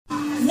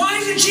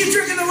isn't Cheap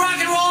Trick in the Rock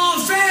and Roll Hall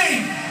of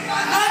Fame?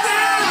 Not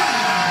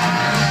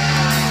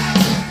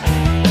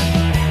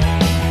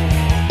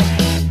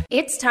there!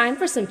 It's time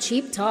for some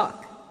cheap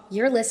talk.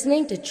 You're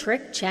listening to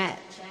Trick Chat.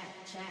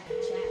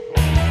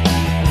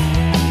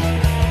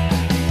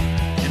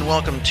 And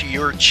welcome to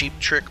your Cheap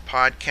Trick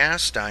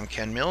podcast. I'm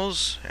Ken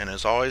Mills, and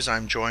as always,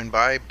 I'm joined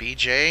by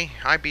BJ.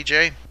 Hi,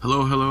 BJ.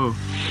 Hello, hello.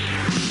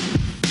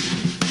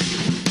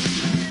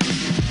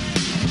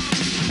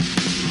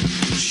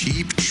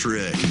 Cheap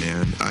Trick,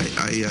 man.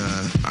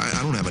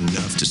 I don't have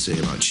enough to say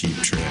about Cheap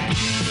Trick.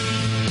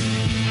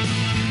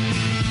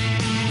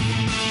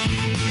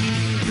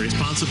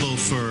 Responsible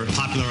for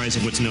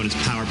popularizing what's known as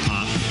power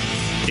pop.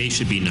 They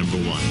should be number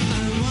one.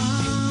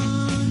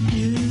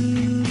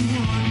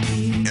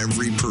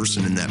 Every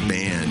person in that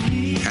band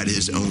had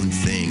his own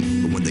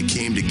thing, but when they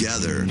came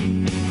together,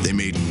 they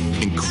made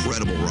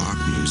incredible rock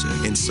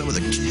music and some of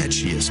the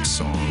catchiest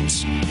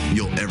songs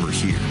you'll ever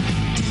hear.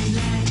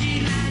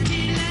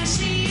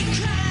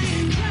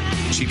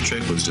 Cheap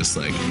Trick was just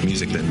like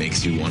music that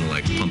makes you want to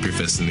like pump your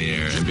fist in the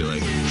air and be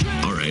like,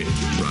 all right,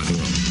 rock and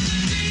roll.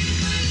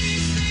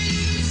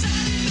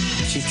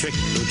 Cheap Trick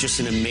were just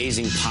an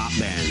amazing pop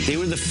band. They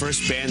were the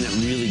first band that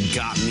really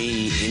got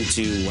me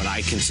into what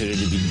I consider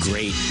to be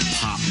great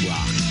pop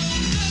rock.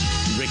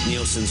 Rick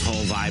Nielsen's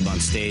whole vibe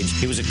on stage,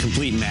 he was a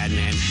complete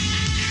madman.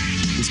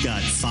 He's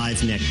got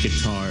 5-neck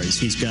guitars.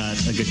 He's got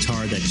a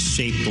guitar that's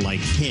shaped like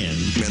him.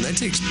 Man, that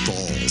takes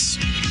balls.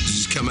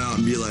 Just come out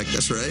and be like,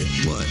 that's right,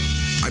 what?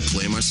 I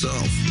play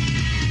myself.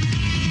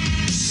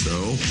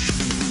 So?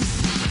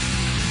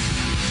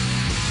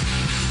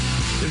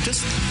 They're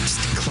just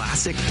a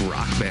classic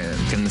rock band,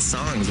 and the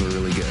songs were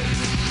really good.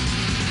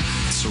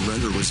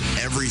 Surrender was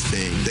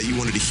everything that you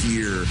wanted to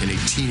hear in a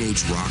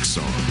teenage rock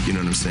song. You know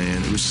what I'm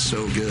saying? It was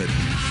so good.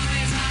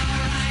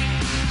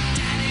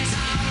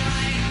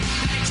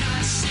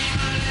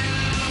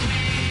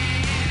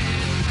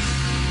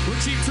 We're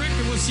Cheap Trick,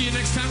 and we'll see you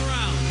next time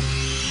around.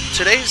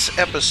 Today's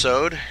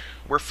episode,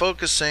 we're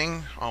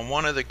focusing on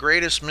one of the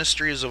greatest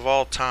mysteries of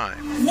all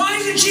time. Why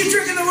isn't Cheap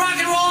Trick in the Rock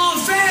and Roll Hall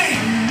of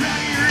Fame?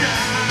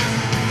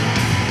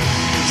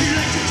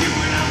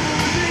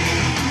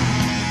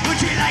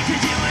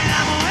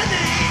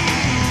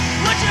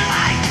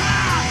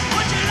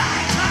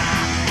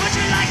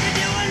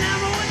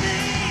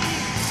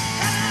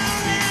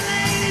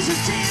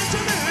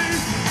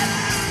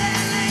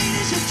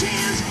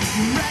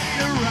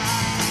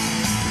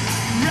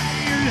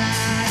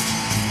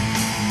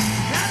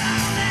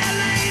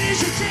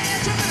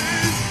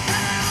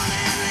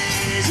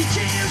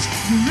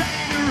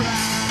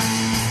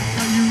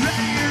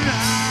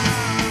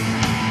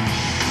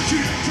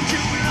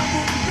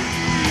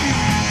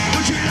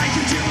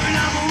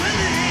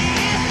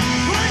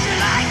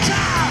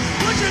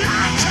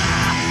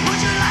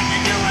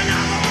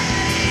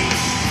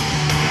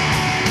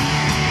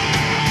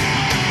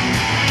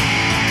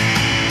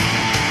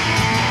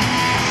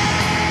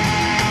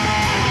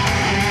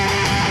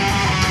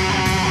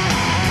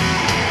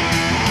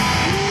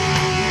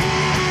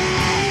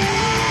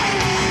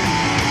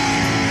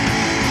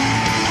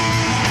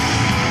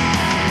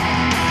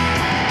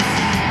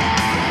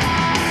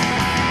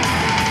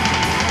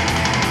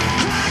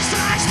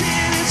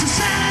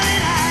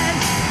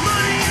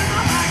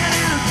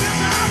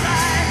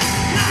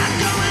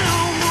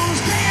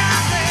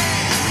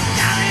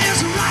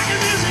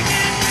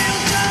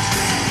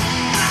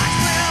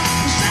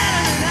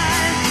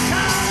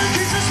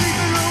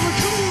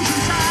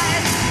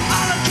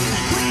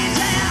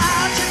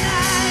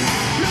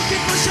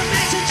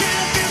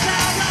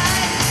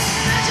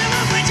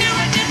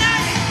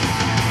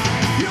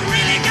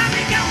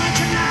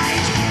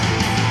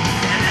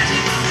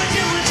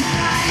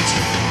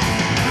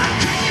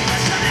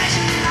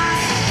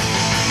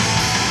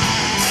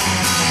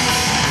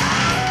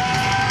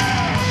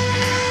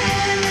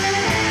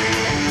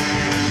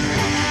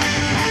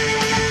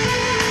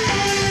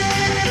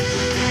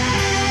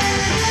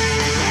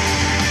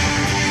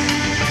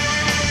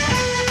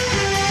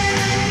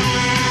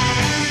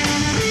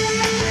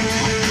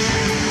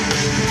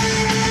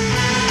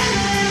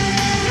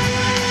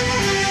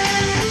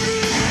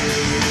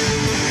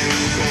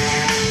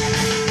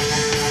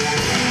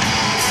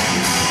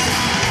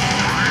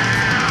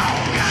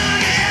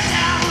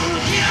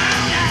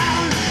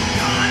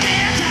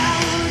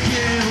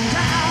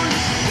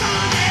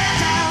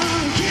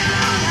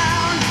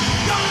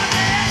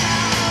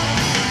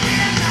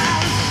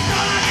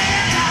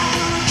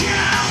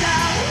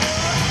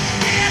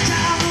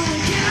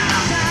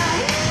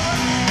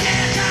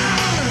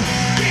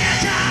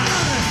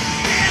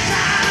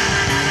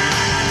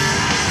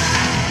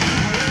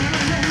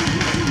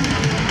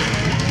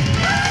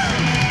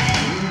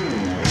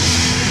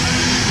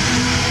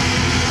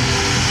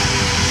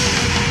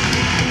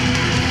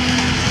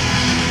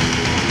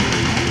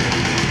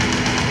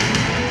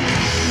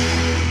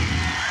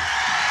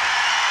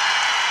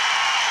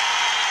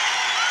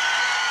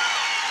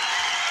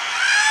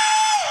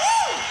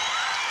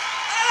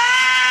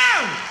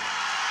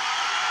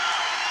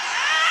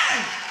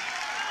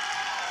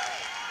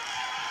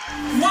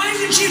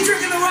 isn't Cheap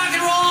Trick in the Rock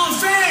and Roll Hall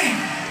of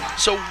Fame?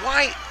 So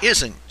why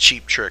isn't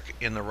Cheap Trick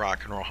in the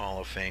Rock and Roll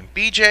Hall of Fame?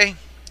 BJ,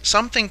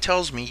 something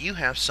tells me you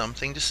have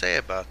something to say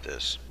about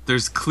this.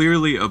 There's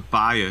clearly a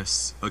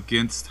bias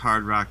against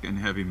hard rock and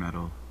heavy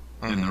metal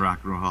in the Rock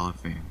and Roll Hall of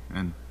Fame.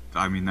 And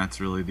I mean, that's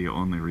really the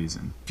only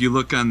reason. If you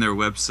look on their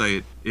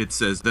website, it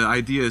says the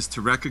idea is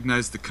to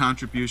recognize the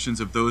contributions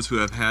of those who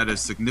have had a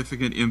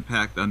significant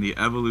impact on the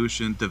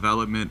evolution,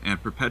 development,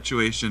 and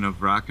perpetuation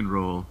of rock and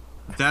roll.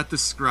 That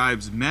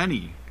describes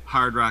many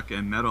hard rock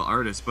and metal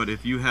artists, but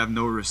if you have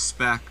no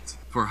respect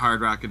for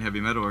hard rock and heavy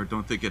metal, or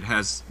don't think it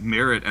has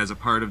merit as a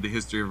part of the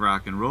history of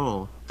rock and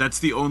roll, that's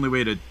the only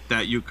way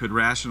that you could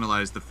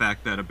rationalize the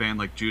fact that a band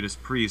like Judas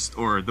Priest,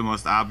 or the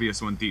most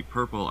obvious one, Deep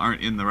Purple,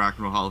 aren't in the Rock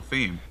and Roll Hall of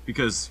Fame.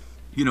 Because,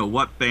 you know,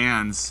 what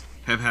bands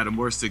have had a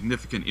more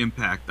significant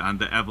impact on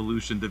the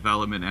evolution,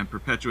 development, and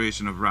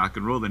perpetuation of rock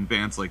and roll than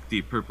bands like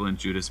Deep Purple and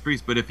Judas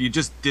Priest? But if you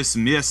just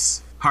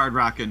dismiss hard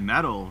rock and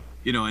metal,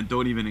 you know, and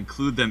don't even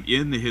include them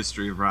in the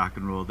history of rock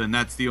and roll, then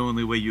that's the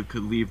only way you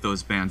could leave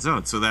those bands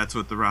out. So that's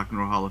what the Rock and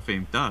Roll Hall of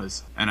Fame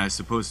does. And I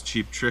suppose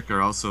Cheap Trick are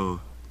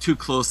also too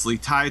closely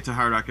tied to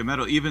hard rock and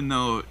metal, even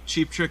though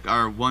Cheap Trick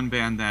are one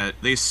band that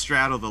they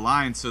straddle the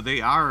line, so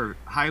they are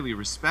highly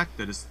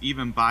respected,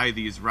 even by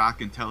these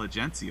rock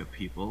intelligentsia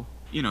people.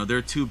 You know,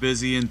 they're too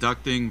busy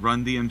inducting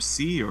Run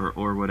DMC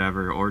or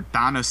whatever, or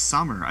Donna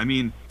Summer. I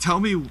mean, tell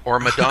me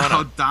or Madonna.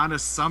 How Donna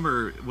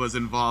Summer was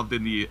involved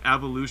in the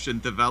evolution,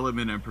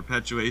 development, and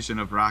perpetuation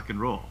of rock and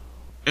roll.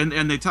 And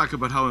they talk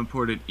about how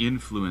important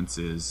influence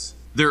is.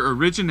 Their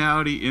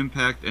originality,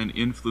 impact, and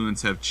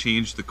influence have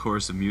changed the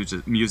course of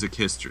music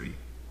history.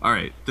 All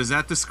right, does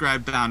that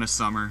describe Donna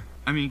Summer?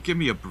 I mean, give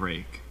me a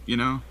break, you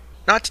know?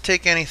 Not to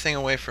take anything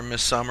away from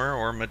Miss Summer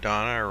or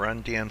Madonna or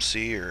Run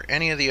DMC or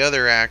any of the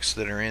other acts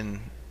that are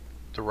in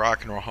the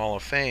Rock and Roll Hall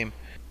of Fame,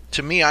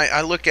 to me,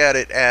 I look at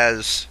it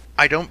as,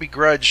 I don't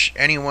begrudge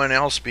anyone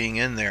else being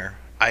in there.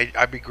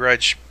 I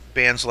begrudge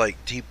bands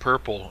like Deep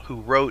Purple,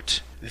 who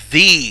wrote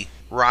the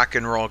rock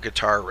and roll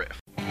guitar riff.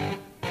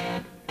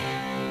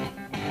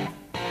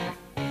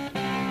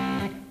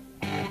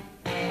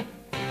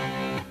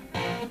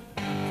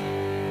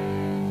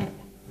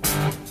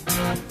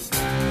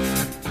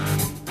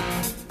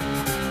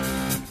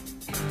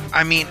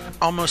 I mean,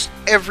 almost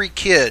every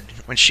kid,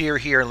 when she or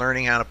he are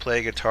learning how to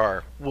play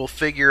guitar, will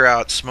figure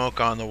out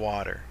Smoke on the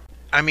Water.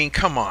 I mean,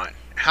 come on.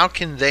 How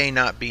can they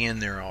not be in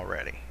there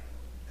already?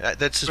 That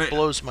just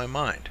blows my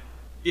mind.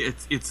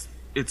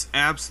 It's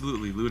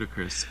absolutely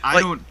ludicrous.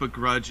 I don't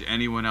begrudge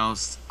anyone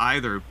else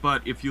either,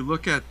 but if you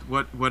look at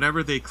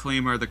whatever they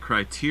claim are the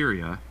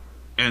criteria,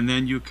 and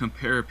then you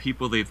compare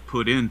people they've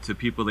put in to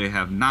people they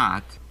have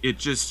not, it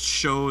just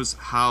shows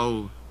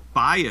how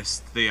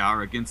biased they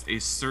are against a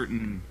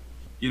certain,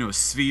 you know,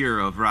 sphere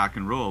of rock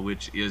and roll,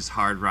 which is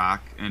hard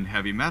rock and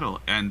heavy metal,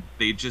 and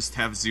they just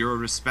have zero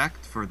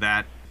respect for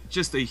that.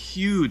 Just a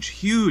huge,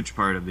 huge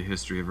part of the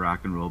history of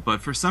rock and roll.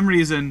 But for some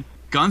reason,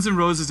 Guns N'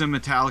 Roses and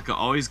Metallica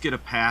always get a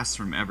pass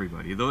from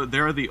everybody. Though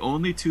they're the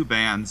only two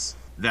bands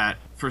that,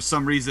 for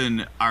some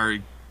reason,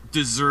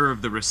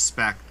 deserve the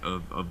respect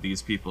of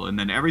these people, and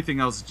then everything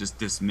else is just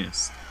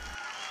dismissed.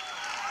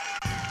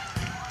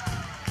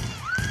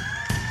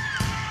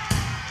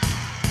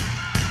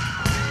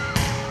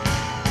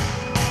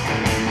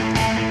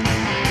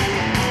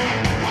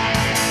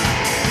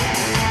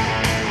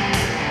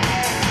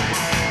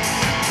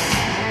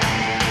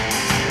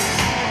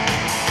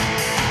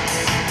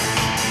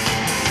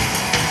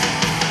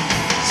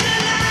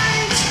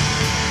 Tonight,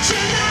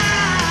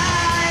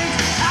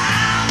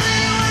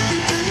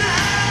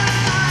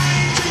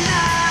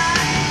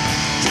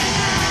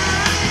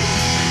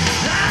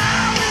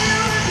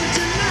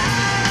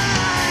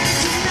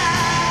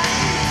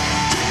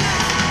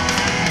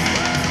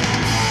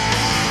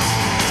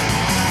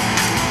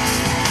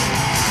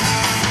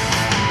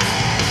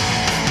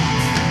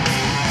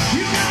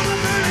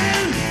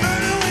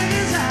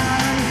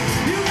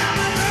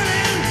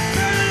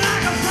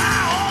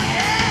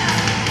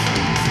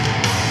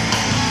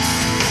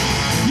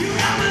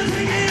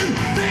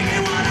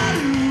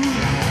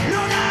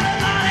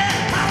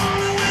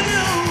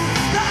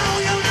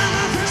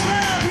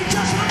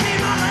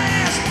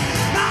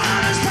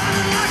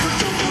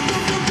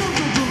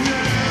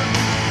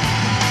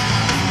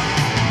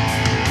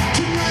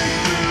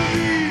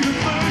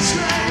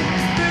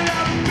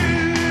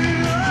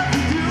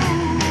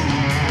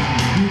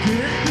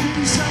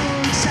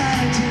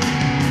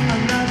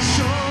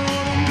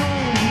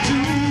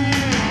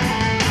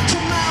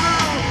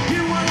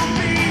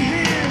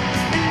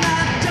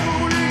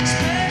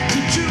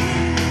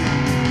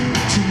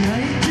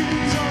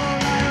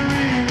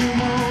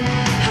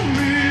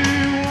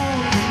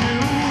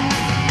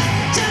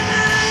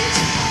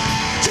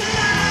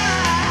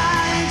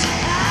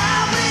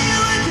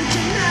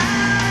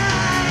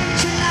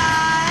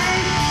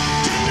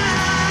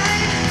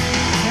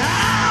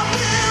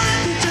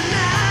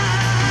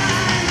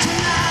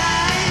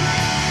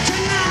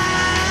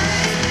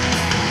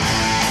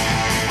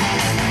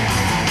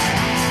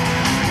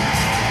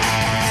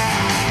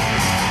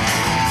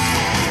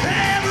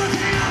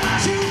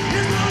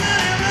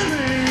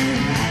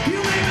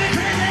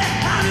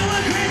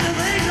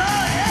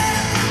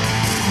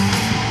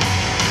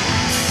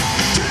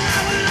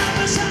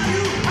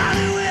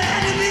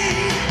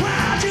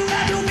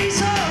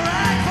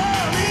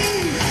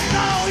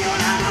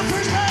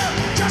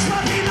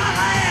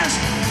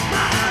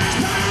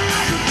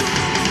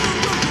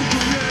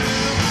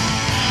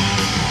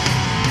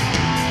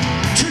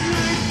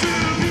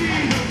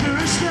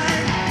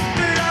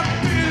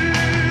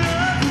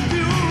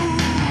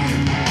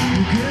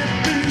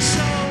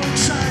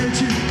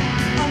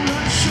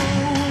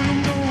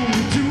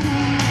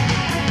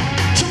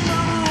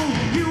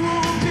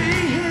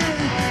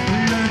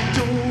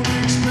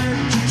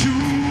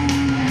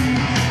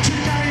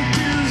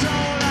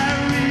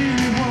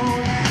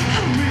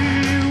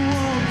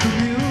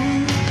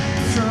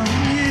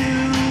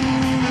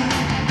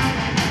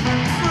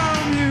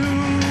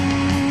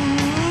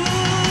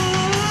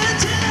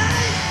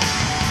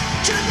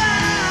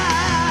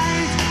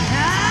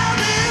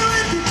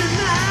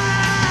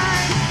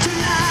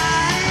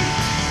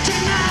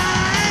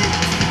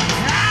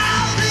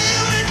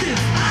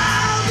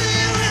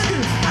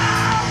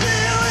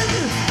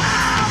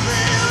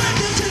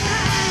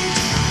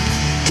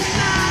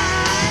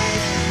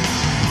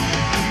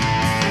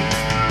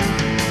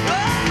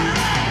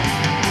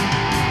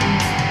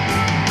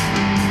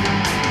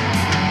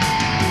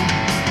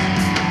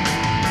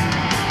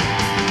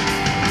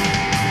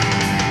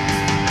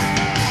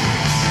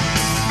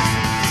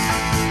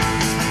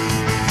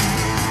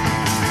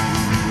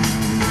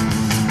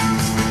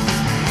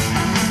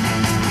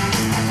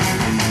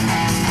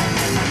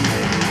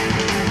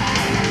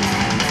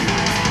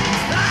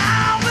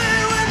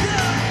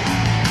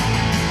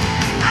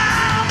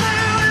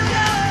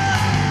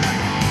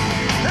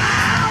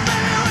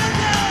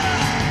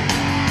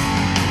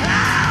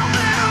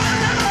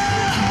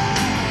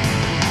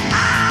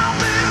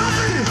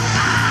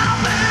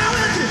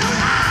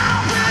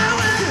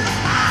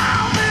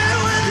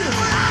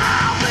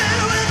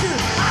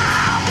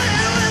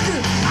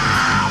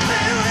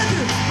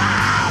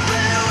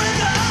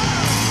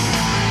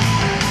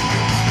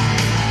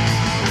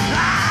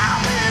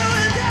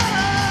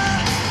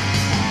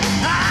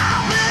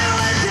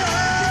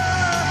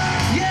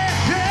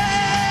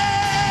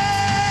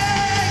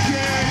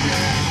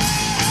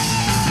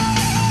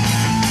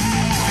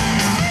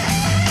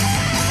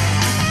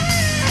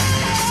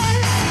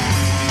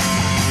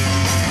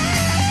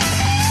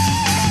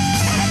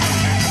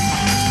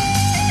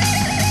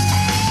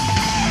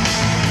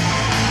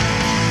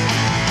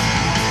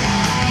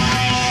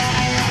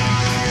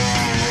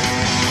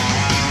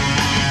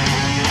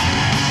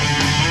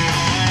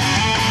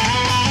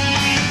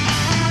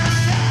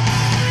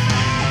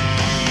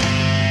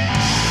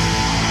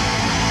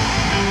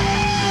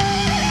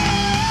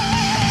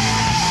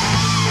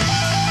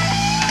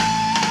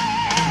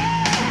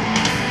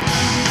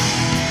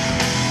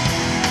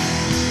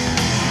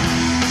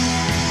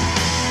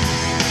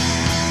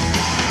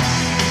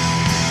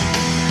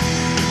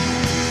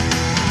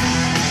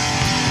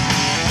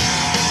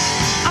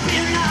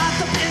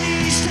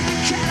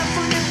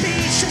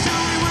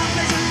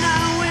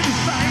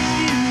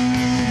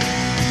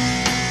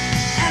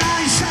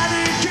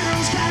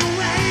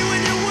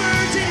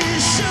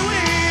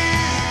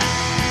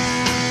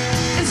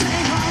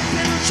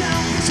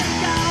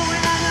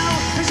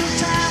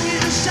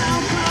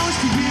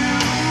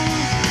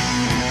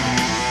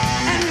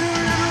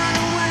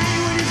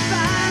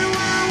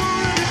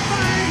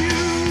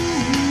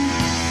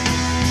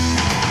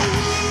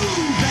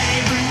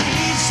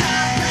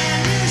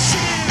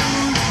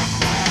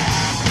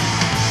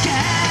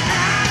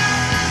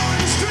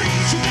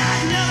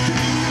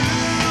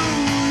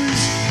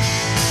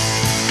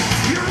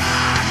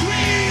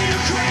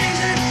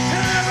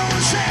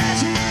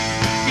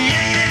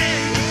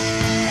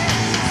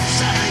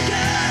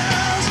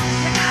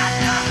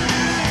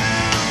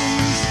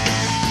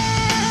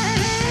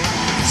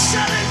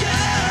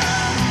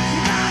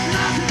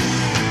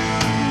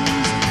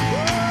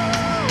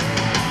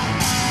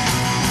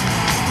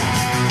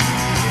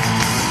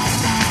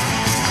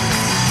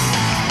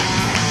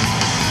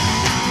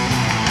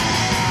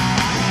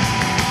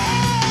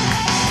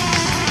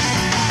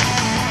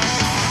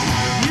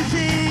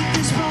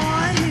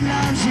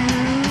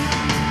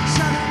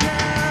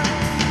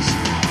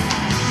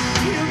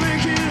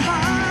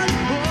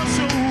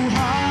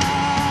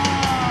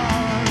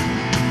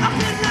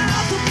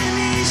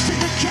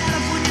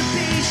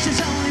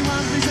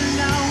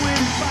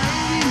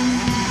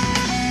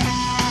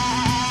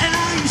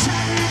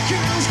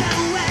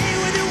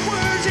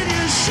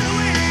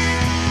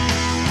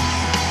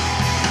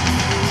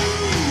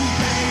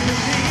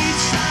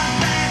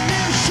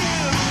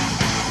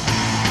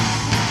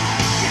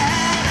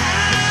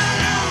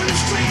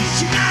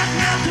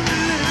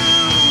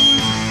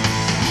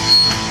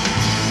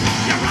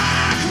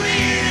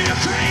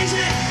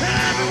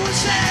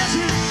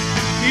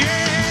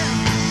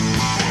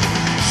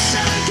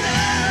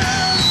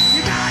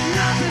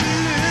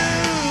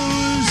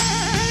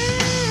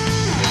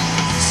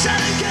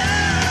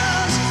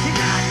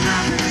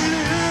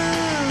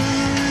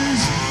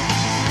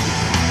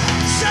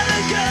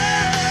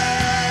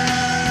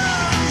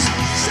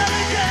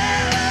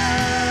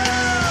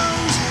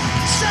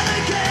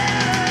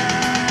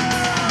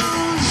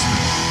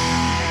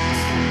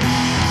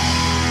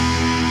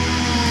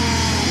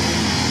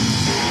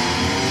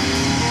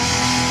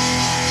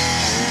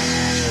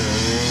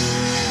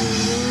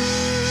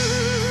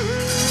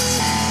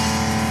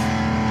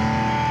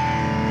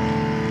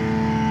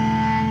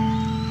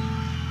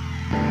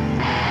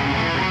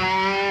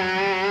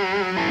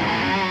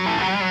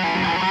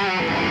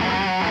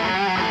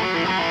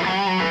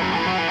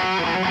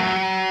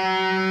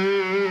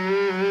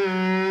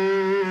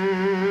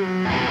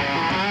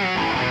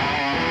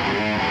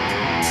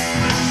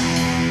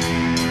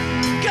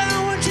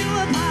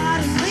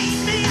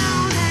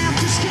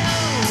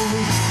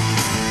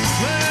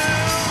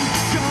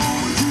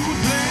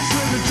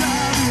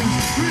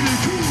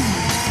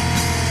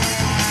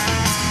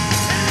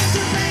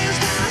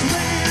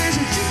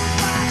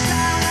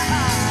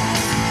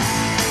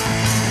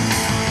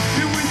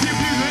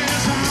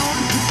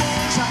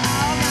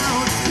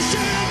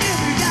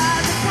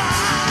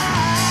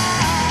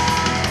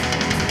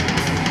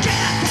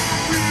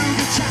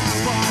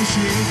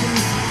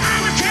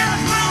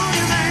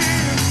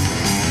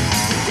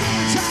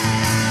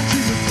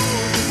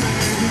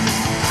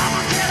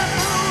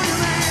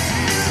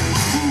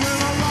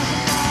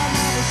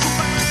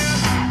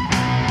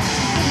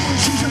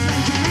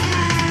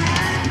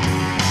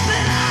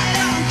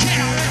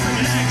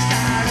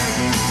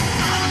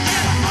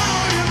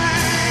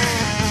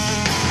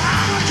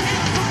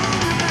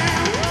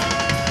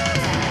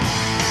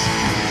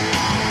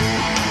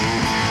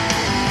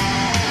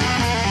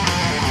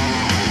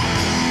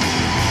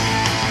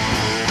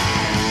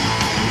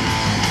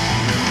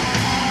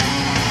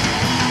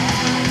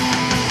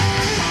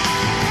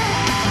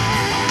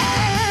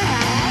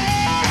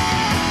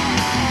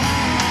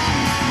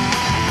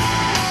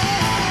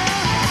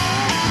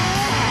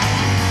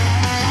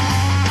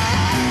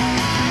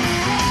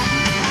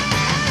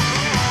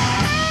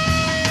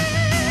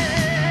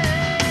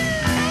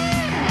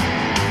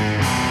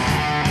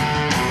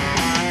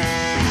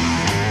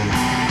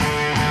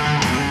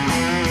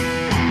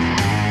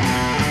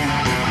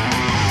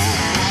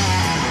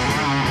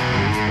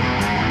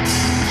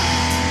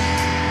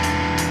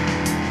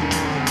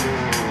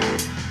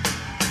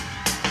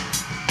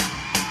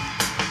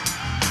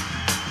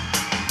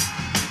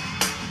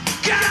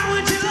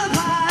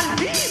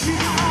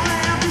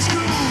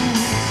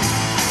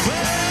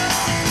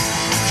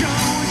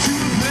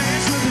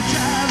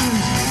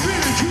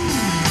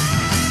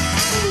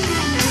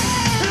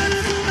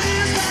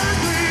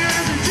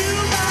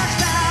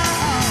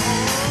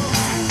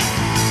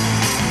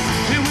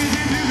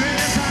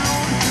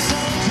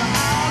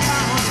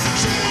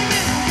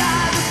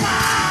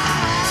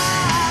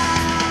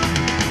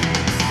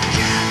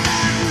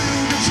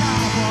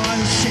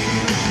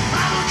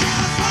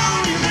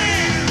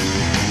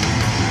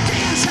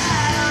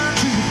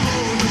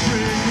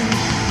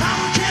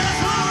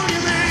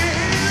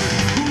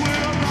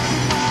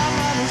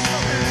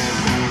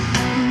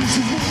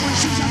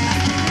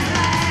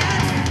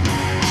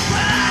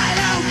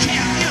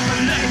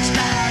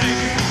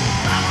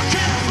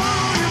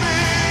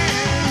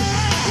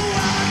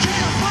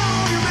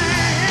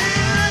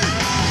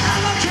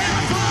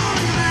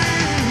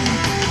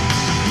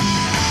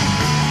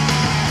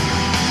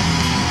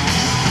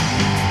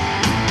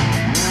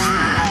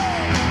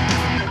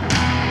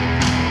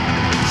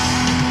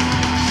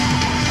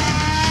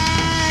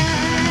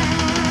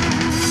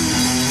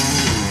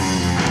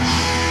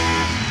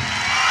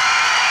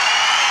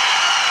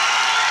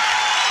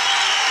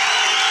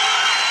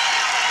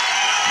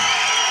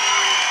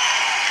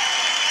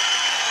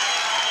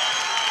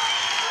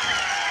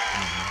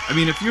 I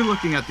mean, if you're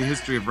looking at the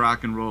history of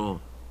rock and roll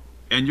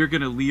and you're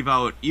going to leave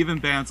out even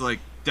bands like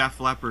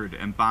Def Leppard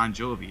and Bon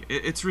Jovi,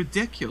 it's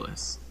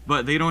ridiculous.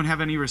 But they don't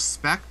have any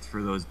respect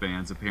for those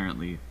bands,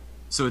 apparently.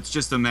 So it's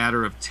just a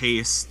matter of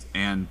taste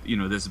and,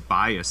 this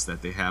bias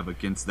that they have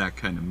against that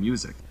kind of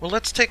music. Well,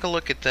 let's take a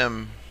look at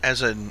them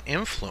as an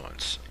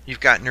influence. You've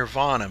got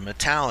Nirvana,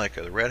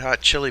 Metallica, the Red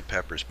Hot Chili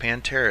Peppers,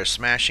 Pantera,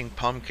 Smashing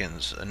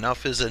Pumpkins,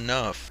 Enough is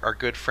Enough, our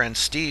good friend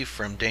Steve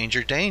from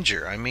Danger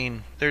Danger. I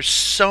mean, there's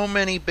so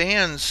many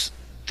bands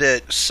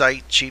that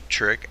cite Cheap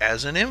Trick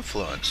as an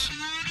influence.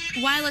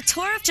 While a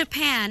tour of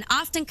Japan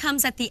often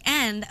comes at the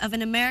end of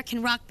an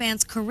American rock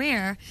band's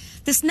career,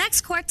 this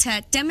next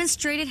quartet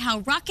demonstrated how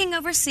rocking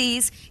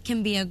overseas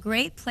can be a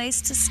great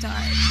place to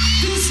start.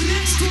 This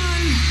next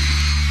one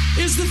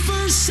is the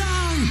first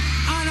song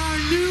on our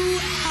new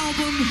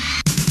album.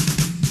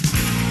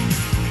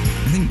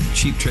 I think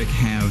Cheap Trick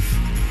have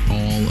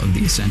all of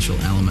the essential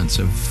elements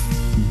of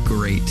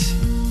great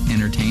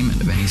entertainment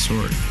of any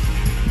sort.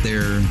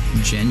 They're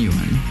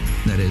genuine.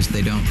 That is,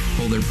 they don't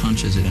pull their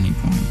punches at any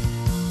point.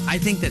 I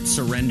think that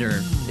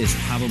Surrender is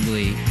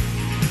probably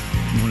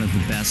one of the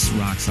best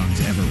rock songs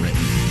ever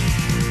written.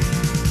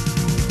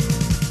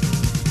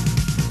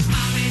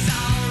 Mommy's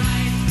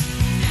alright,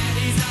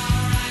 daddy's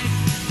alright,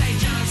 they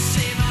just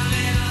seem a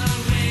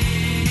little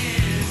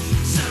weird.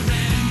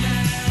 Surrender,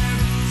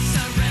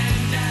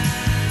 surrender,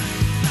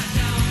 but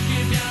don't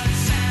give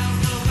yourself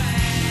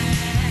away.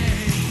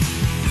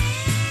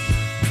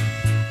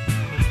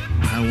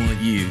 I want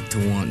you to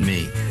want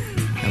me.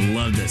 I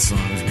love that song.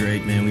 It was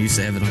great, man. We used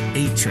to have it on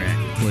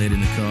 8-track, play it in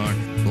the car,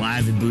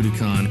 live at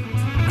Budokan.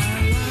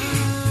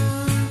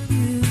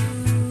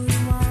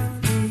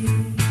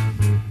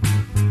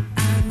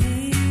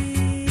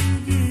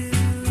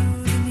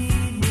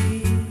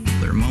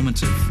 There are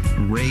moments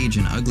of rage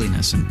and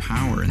ugliness and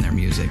power in their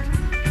music,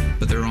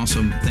 but there are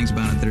also things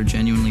about it that are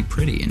genuinely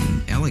pretty and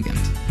elegant.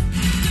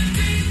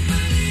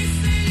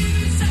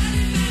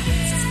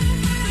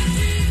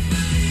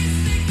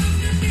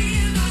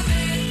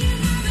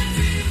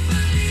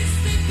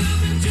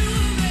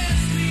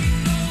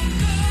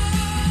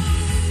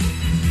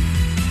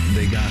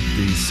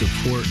 The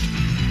support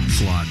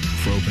slot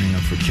for opening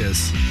up for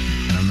Kiss,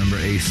 and I remember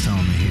Ace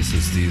telling me, he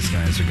says, these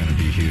guys are going to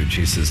be huge.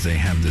 He says they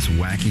have this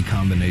wacky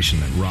combination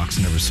that rock's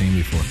never seen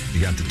before.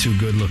 You got the two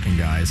good-looking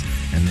guys,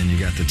 and then you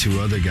got the two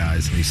other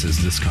guys, and he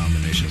says this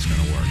combination is going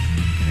to work,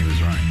 and he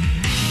was right.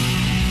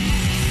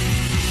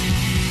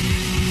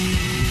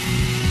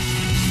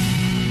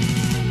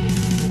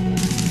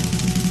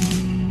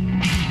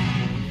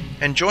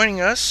 And joining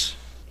us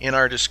in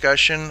our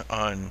discussion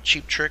on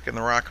Cheap Trick and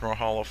the Rock and Roll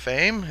Hall of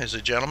Fame is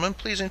a gentleman.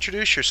 Please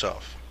introduce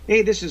yourself.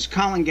 Hey, this is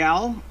Colin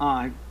Gall.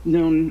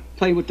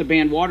 Played with the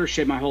band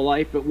Watershed my whole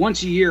life, but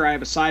once a year I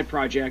have a side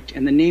project,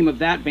 and the name of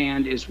that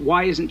band is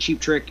Why Isn't Cheap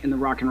Trick in the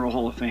Rock and Roll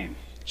Hall of Fame?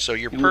 So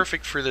you're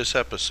perfect for this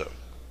episode.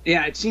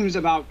 Yeah, it seems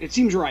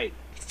right.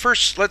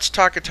 First, let's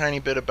talk a tiny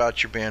bit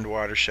about your band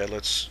Watershed.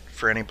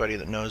 For anybody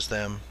that knows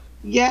them.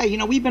 Yeah,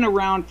 we've been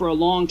around for a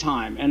long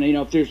time, and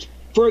if there's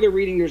further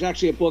reading, there's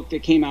actually a book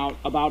that came out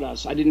about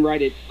us. I didn't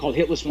write it, called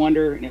Hitless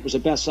Wonder, and it was a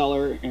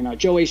bestseller, and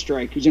Joe A.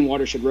 Strike, who's in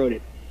Watershed, wrote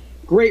it.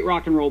 Great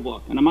rock and roll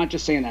book, and I'm not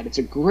just saying that. It's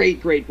a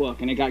great, great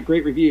book, and it got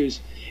great reviews.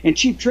 And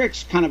Cheap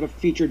Trick's kind of a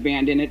featured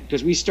band in it,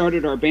 because we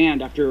started our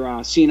band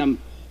after seeing them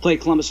play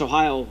Columbus,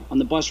 Ohio on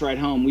the bus ride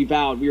home. We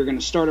vowed we were going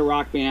to start a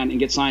rock band and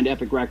get signed to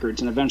Epic Records,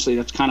 and eventually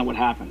that's kind of what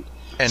happened.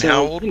 And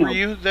how old were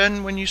you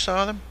then when you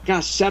saw them?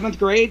 Gosh,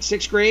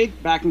 6th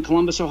grade, back in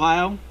Columbus,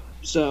 Ohio.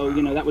 So,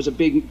 that was a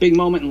big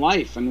moment in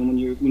life. I mean,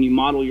 when you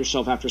model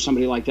yourself after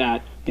somebody like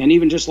that. And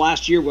even just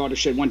last year,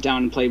 Watershed went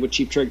down and played with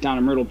Cheap Trick down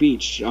in Myrtle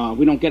Beach.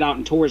 We don't get out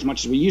and tour as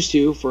much as we used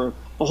to for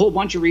a whole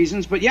bunch of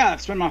reasons. But yeah,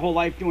 I've spent my whole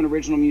life doing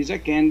original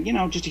music and,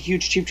 just a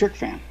huge Cheap Trick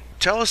fan.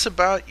 Tell us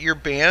about your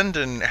band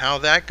and how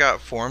that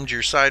got formed,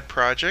 your side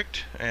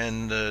project,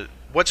 and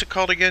what's it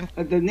called again?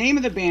 The name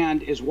of the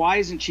band is Why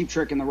Isn't Cheap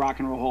Trick in the Rock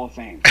and Roll Hall of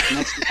Fame? And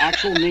that's the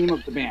actual name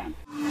of the band.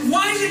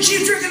 Why isn't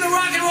Cheap Trick in the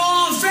Rock and Roll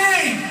Hall of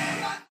Fame?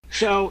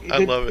 So I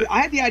love it.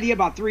 I had the idea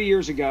about 3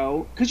 years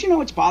ago because,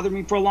 it's bothered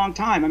me for a long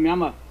time. I mean,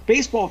 I'm a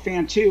baseball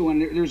fan too,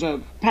 and there's a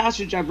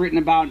passage I've written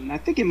about, and I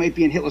think it might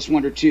be in Hitless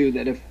Wonder too,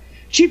 that if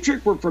Cheap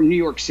Trick were from New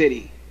York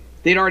City,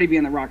 they'd already be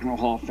in the Rock and Roll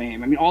Hall of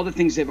Fame. I mean, all the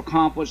things they've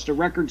accomplished, the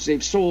records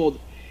they've sold.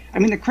 I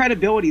mean, the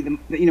credibility,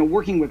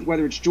 working with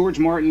whether it's George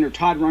Martin or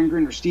Todd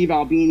Rundgren or Steve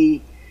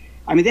Albini.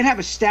 I mean, they'd have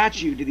a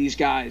statue to these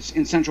guys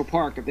in Central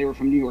Park if they were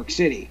from New York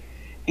City.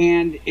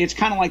 And it's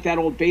kind of like that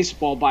old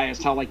baseball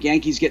bias, how like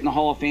Yankees get in the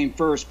Hall of Fame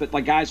first, but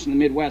like guys from the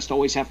Midwest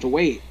always have to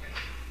wait.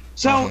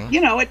 So,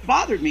 it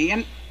bothered me.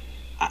 And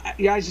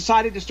I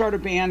decided to start a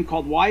band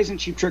called Why Isn't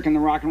Cheap Trick in the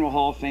Rock and Roll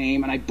Hall of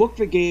Fame? And I booked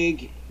the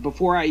gig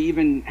before I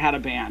even had a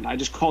band. I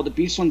just called the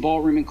Beachland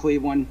Ballroom in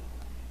Cleveland,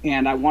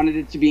 and I wanted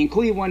it to be in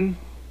Cleveland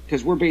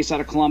because we're based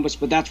out of Columbus,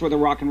 but that's where the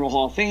Rock and Roll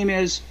Hall of Fame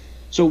is.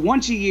 So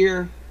once a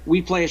year,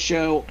 we play a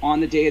show on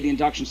the day of the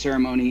induction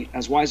ceremony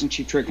as Why Isn't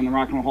Cheap Trick in the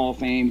Rock and Roll Hall of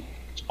Fame.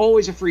 It's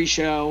always a free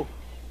show.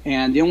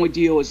 And the only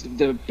deal is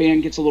the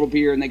band gets a little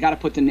beer and they got to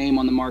put the name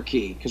on the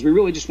marquee because we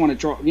really just want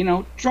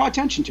to draw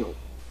attention to it.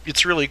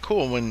 It's really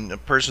cool when a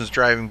person's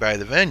driving by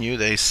the venue,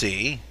 they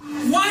see,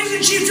 why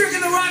isn't Cheap Trick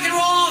in the Rock and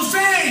Roll Hall of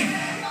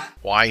Fame?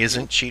 Why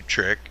isn't Cheap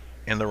Trick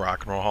in the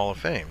Rock and Roll Hall of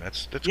Fame?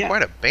 That's Yeah.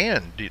 quite a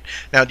band.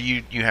 Now, do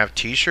you have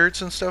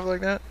T-shirts and stuff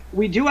like that?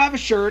 We do have a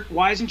shirt,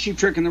 Why Isn't Cheap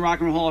Trick in the Rock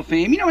and Roll Hall of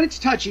Fame? And it's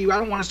touchy. I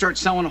don't want to start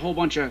selling a whole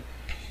bunch of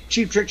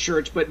Cheap Trick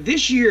shirts, but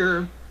this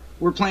year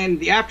we're playing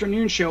the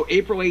afternoon show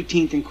April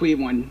 18th in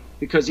Cleveland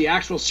because the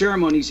actual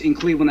ceremony's in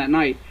Cleveland that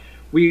night.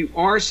 We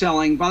are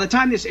selling, by the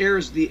time this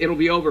airs, it'll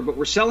be over, but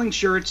we're selling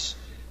shirts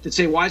that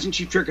say Why Isn't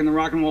Cheap Trick in the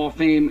Rock and Roll Hall of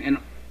Fame, and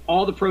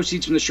all the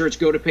proceeds from the shirts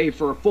go to pay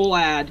for a full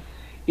ad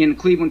in the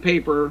Cleveland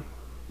paper,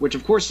 which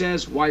of course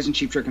says Why Isn't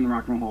Cheap Trick in the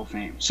Rock and Roll Hall of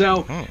Fame.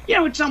 So,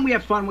 it's something we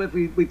have fun with.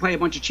 We play a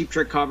bunch of Cheap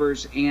Trick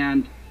covers,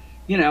 and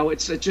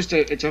it's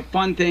a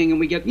fun thing, and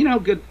we get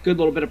good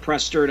little bit of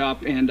press stirred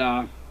up, and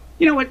and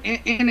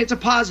it's a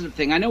positive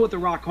thing. I know with the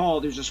Rock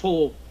Hall, there's this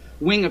whole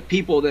wing of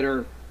people that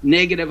are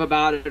negative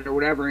about it or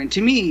whatever, and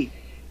to me,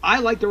 I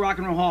like the Rock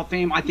and Roll Hall of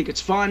Fame. I think it's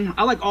fun.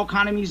 I like all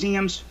kind of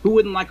museums. Who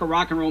wouldn't like a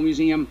rock and roll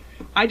museum?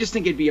 I just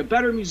think it'd be a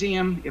better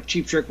museum if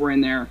Cheap Trick were in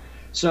there.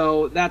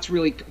 So that's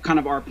really kind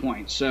of our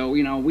point. So,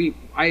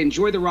 I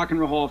enjoy the Rock and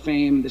Roll Hall of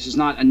Fame. This is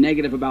not a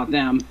negative about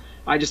them.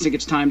 I just think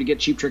it's time to get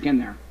Cheap Trick in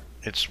there.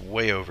 It's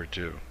way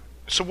overdue.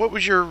 So what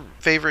was your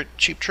favorite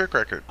Cheap Trick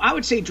record? I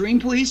would say Dream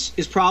Police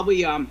is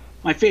probably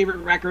my favorite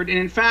record. And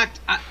in fact,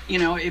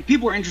 if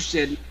people are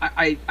interested,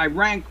 I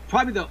rank,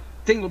 probably the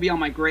thing will be on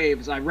my grave,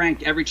 is I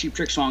ranked every Cheap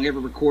Trick song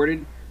ever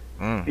recorded.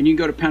 And you can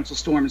go to Pencil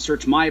Storm and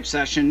search My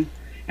Obsession.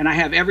 And I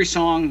have every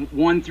song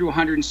 1 through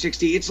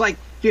 160. It's like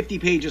 50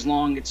 pages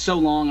long. It's so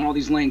long and all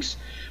these links.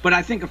 But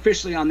I think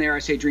officially on there I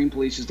say Dream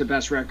Police is the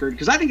best record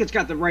because I think it's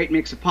got the right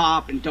mix of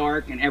pop and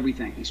dark and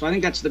everything. So I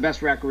think that's the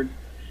best record.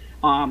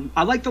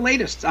 I like the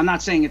latest. I'm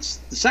not saying it's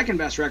the second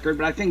best record,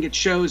 but I think it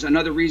shows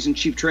another reason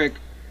Cheap Trick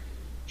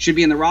should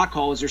be in the Rock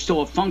Hall is they're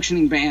still a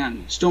functioning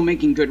band, still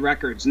making good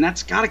records, and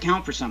that's got to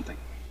count for something.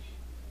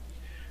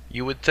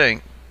 You would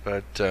think,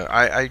 but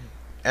I,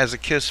 as a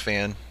Kiss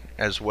fan,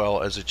 as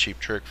well as a Cheap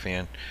Trick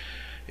fan,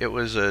 it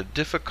was a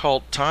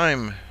difficult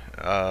time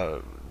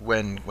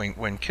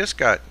when Kiss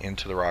got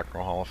into the Rock and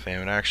Roll Hall of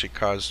Fame. It actually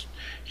caused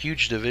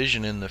huge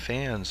division in the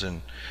fans,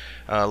 and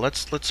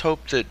let's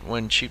hope that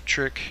when Cheap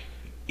Trick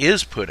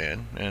is put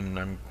in, and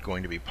I'm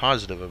going to be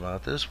positive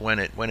about this, when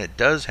it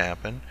does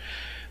happen,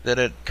 that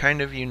it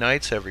kind of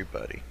unites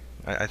everybody.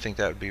 I think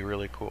that would be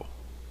really cool.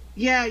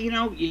 Yeah,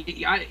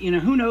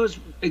 who knows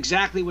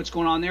exactly what's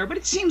going on there, but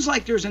it seems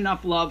like there's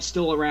enough love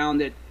still around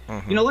that,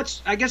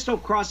 I guess they'll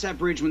cross that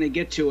bridge when they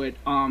get to it.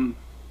 And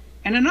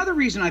another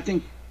reason I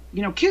think,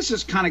 Kiss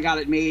has kind of got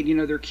it made,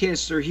 they're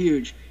Kiss, they're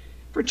huge.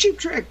 For Cheap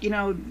Trick,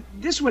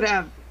 this would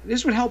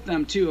help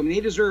them too. I mean,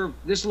 they deserve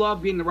this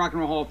love being the Rock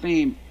and Roll Hall of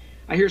Fame.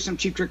 I hear some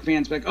Cheap Trick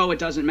fans be like, oh, it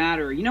doesn't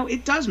matter.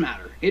 It does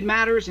matter. It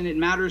matters, and it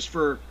matters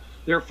for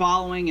their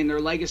following and their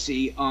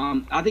legacy.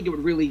 I think it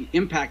would really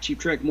impact Cheap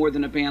Trick more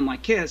than a band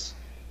like Kiss,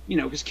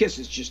 because Kiss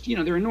is just,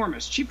 they're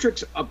enormous. Cheap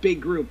Trick's a big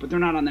group, but they're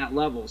not on that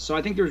level. So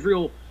I think there's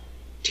real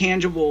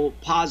tangible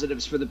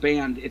positives for the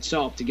band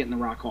itself to get in the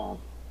Rock Hall.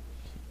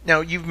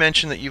 Now, you've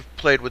mentioned that you've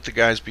played with the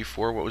guys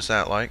before. What was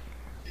that like?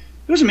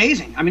 It was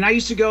amazing. I mean, I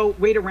used to go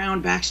wait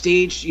around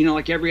backstage,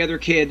 like every other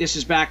kid. This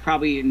is back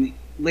probably in the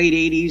late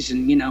 80s,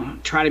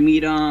 and, try to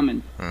meet them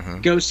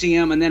and go see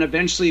them. And then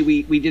eventually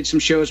we did some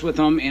shows with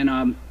them,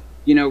 and,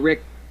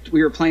 Rick,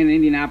 we were playing in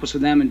Indianapolis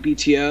with them in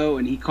BTO,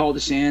 and he called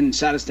us in and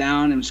sat us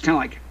down, and it was kind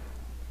of like,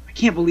 I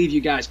can't believe you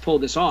guys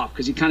pulled this off,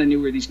 because he kind of knew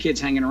we were these kids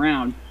hanging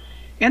around.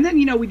 And then,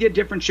 we did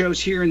different shows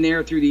here and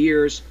there through the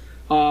years.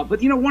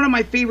 But, one of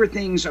my favorite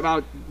things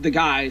about the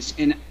guys,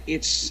 and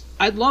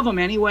I love them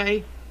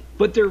anyway,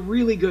 but they're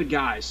really good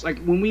guys.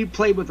 Like, when we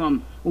played with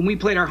them, when we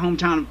played our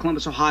hometown of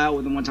Columbus, Ohio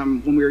with them one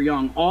time when we were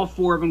young, all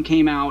four of them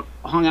came out,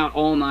 hung out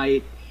all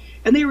night,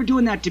 and they were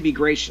doing that to be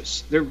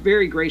gracious. They're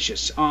very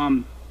gracious.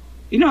 And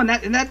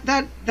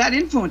that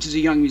influences a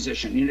young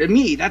musician. To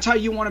me, that's how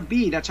you want to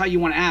be. That's how you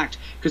want to act,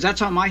 because that's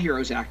how my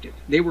heroes acted.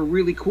 They were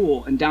really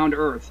cool and down to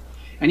earth.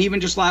 And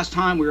even just last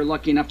time, we were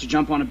lucky enough to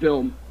jump on a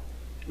bill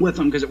with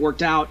them because it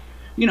worked out.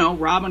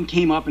 Robin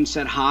came up and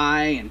said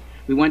hi, and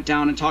we went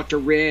down and talked to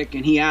Rick,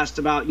 and he asked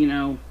about,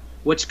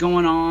 what's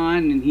going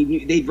on,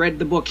 and they'd read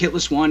the book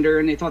Hitless Wonder,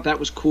 and they thought that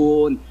was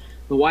cool, and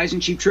the Why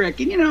Isn't Cheap Trick.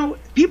 And,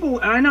 people,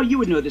 and I know you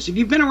would know this, if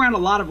you've been around a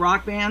lot of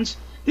rock bands,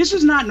 this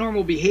is not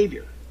normal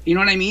behavior. You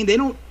know what I mean? They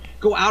don't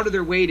go out of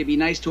their way to be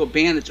nice to a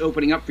band that's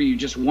opening up for you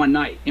just one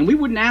night. And we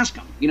wouldn't ask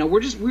them.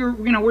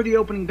 We're the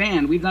opening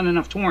band. We've done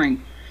enough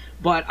touring.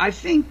 But I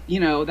think,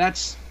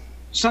 that's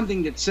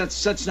something that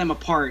sets them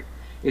apart.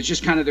 It's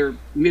just kind of their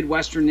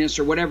Midwesternness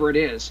or whatever it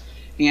is.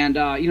 And,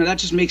 that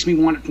just makes me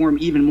want it for them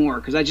even more,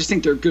 because I just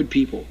think they're good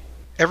people.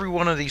 Every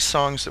one of these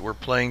songs that we're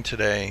playing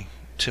today,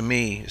 to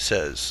me,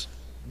 says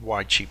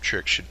why Cheap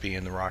Trick should be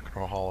in the Rock and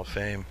Roll Hall of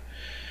Fame.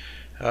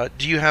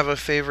 Do you have a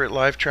favorite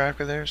live track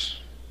of theirs?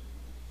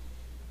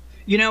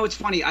 It's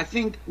funny. I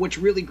think what's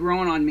really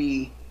grown on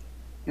me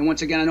And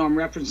once again, I know I'm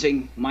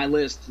referencing my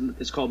list.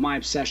 It's called My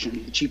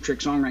Obsession, the Cheap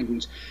Trick song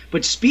rankings.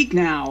 But Speak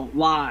Now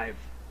live,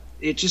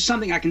 it's just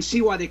something I can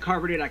see why they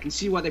covered it. I can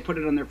see why they put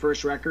it on their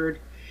first record.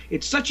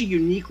 It's such a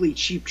uniquely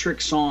Cheap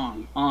Trick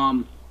song.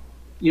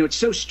 It's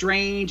so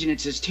strange, and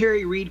it's this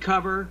Terry Reid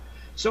cover.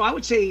 So I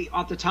would say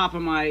off the top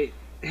of my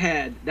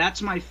head,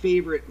 that's my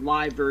favorite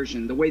live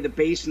version, the way the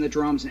bass and the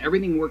drums and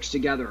everything works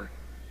together.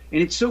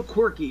 And it's so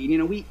quirky.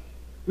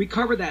 We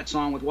covered that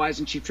song with Wise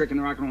and Cheap Trick in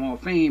the Rock and Roll Hall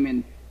of Fame,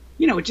 and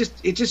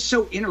it's just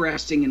so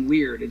interesting and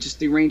weird. It's just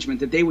the arrangement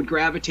that they would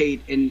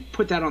gravitate and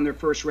put that on their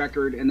first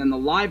record, and then the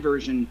live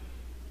version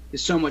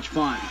is so much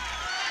fun.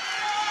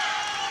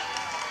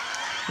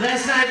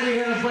 Last night we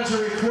had a bunch of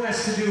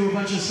requests to do a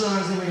bunch of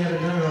songs that we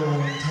haven't done in a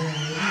long time.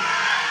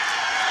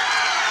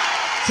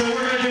 So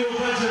we're going to do a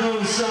bunch of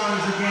those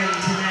songs again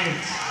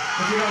tonight,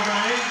 if you don't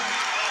mind.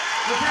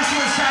 The first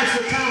one starts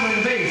with Tom on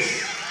the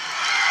bass.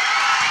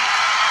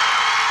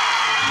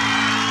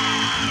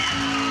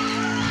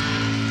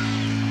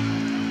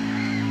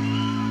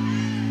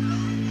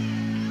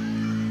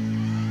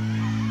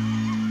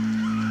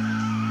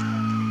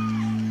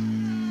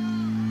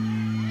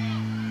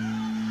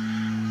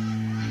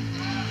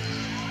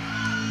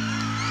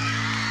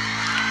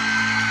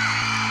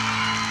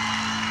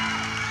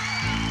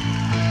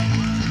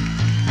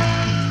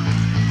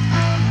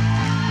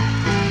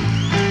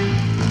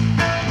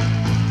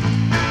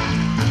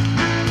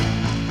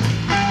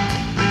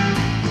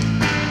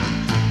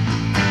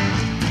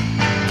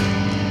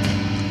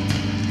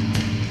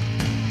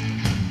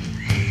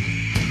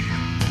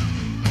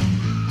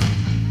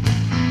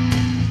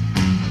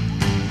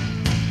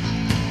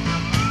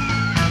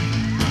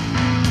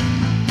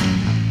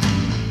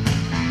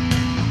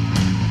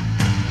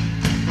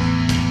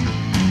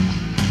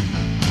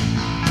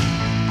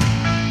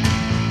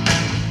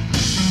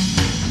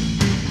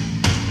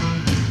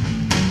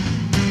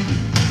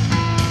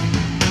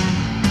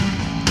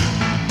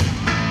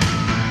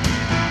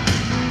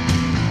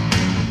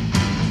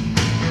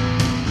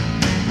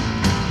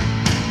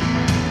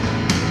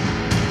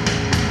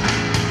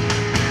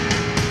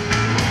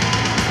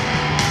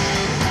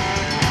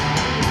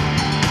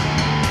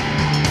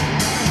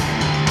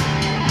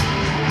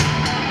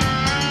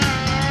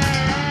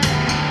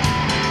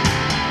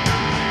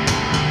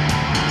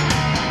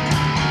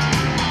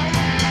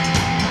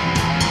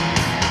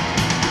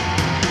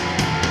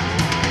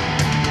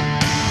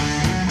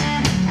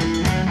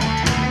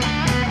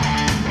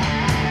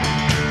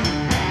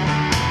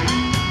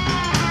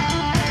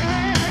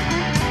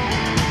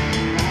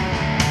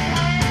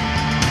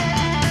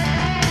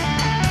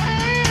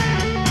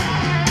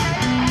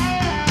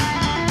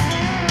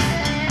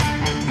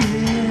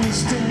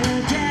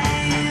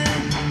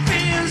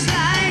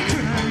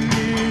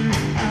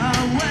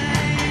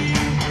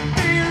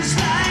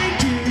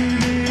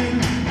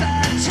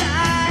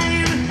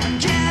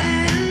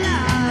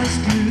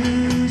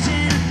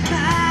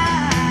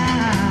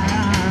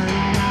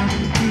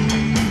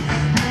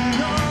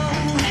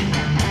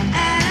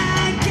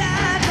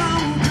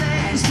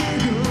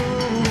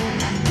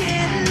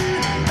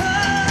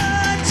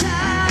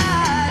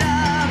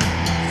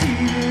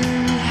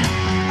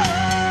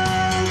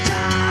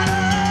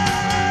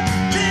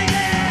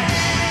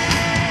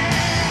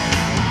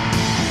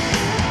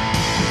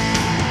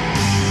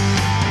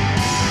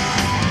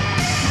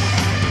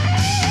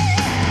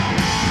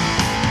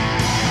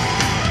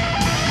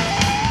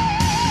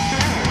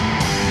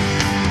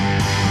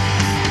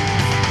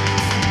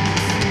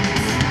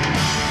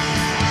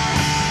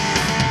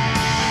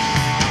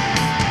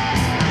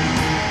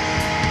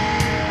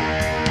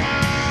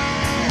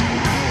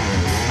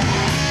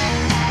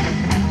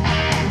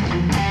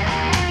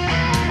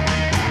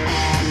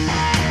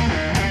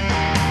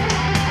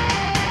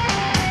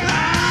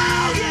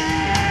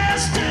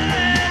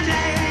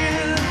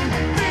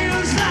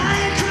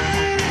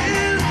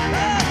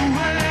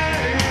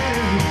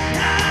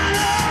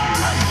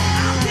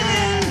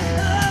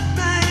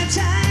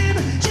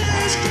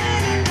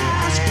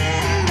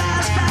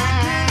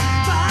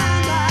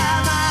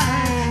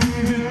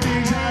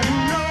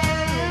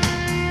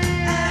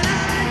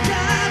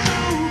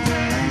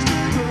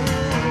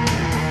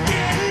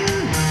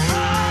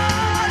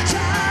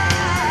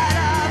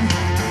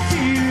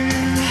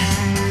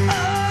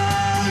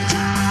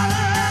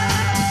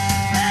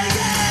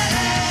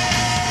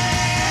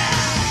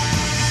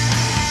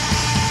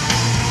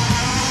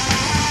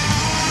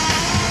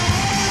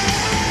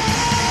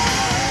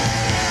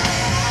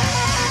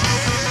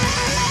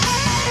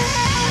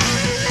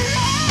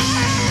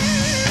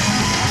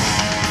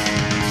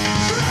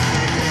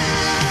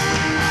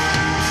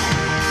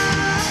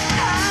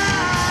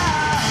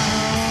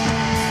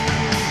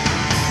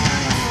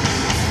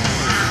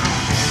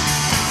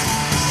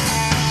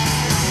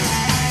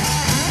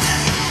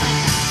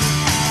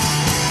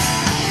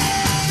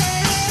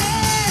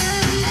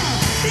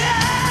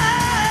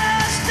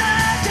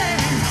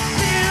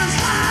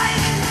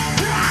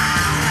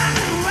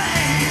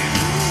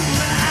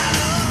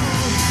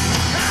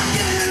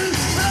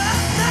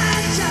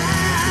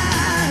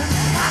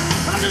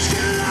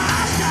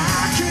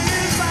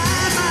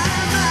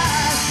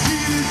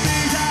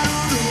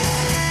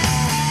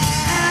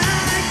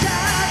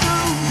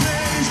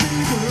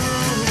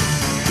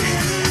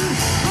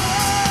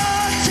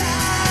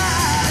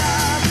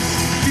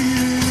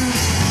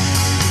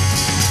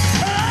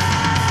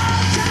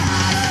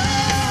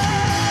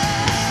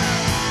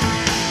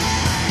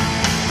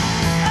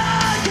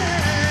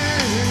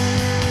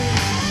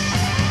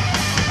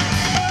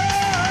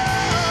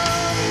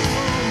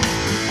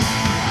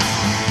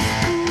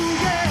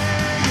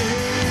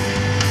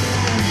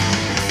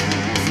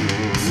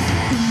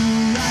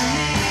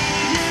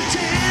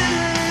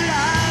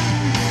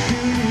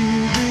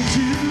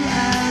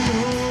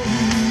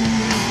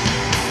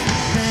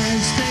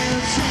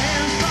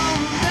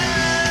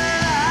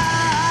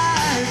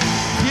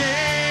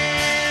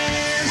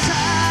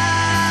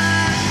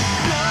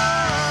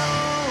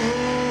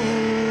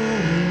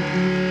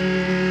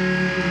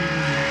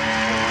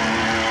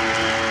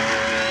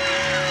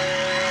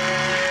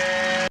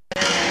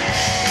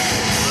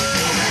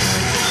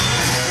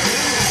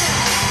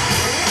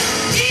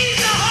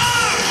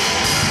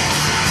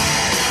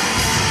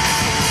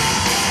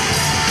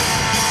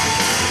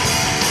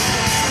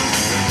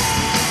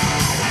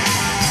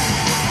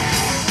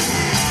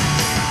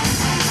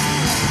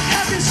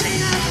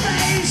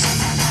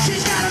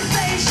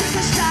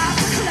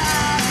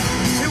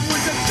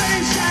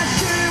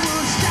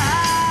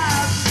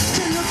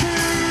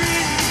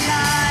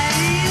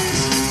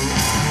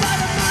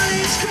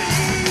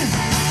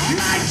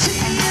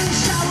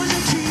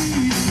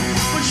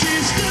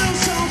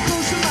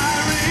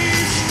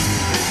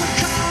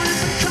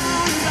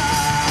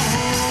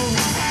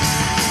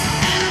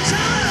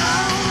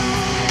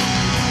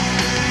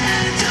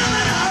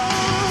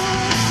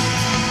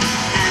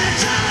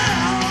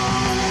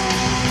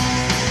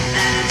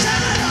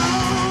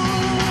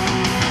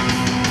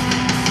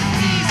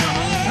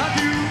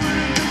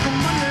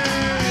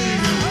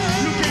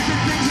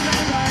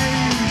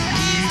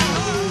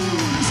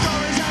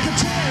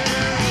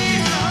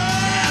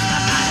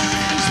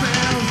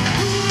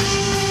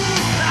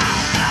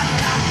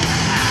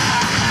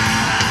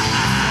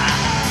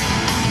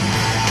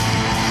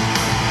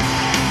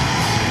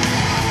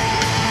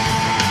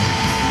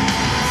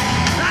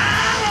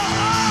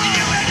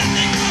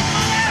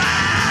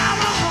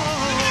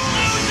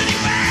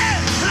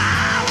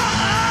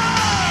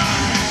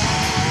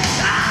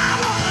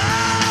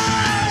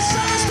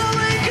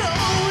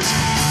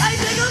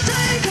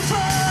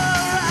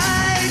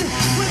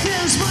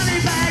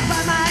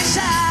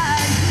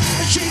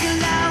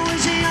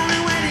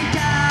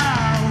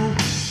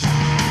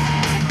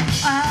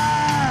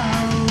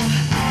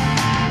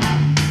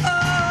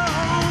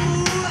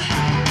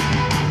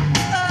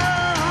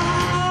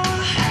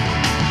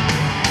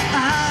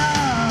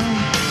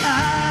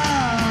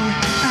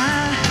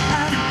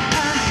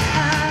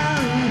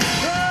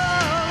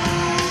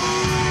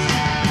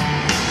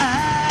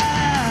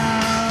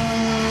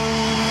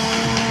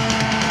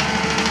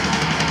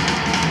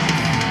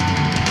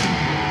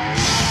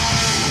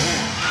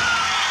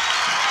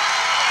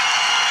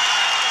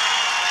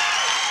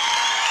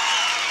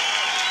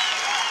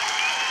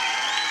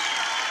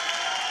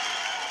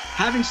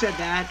 having said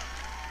that,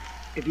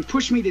 if you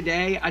push me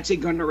today, I'd say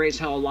Gun to Raise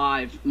Hell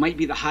Alive might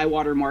be the high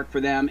water mark for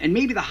them, and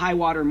maybe the high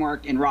water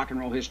mark in rock and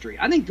roll history.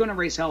 I think Gun to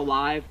Raise Hell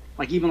Alive,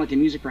 like even like the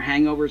Music for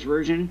Hangovers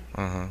version,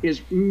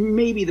 is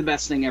maybe the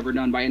best thing ever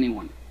done by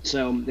anyone.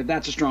 So if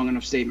that's a strong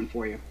enough statement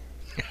for you.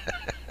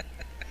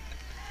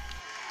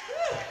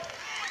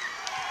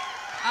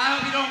 I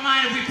hope you don't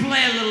mind if we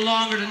play a little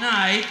longer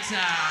tonight.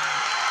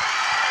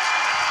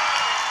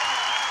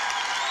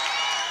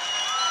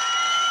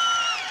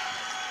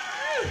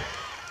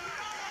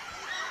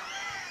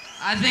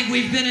 I think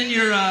we've been in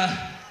your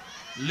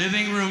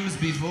living rooms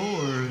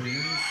before.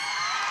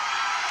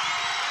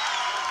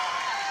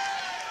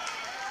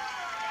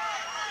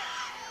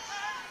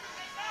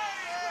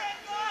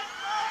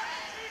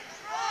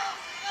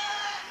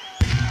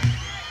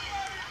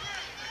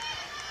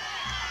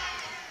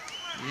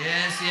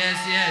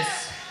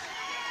 Yes.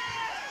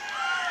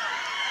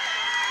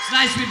 It's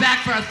nice to be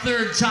back for our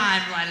third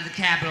time right at the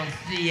Capitol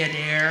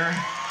Theater.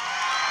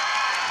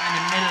 In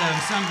the middle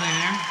of something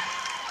there.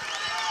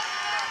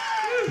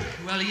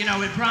 Well, you know,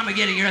 we're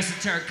promulgating your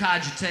esoteric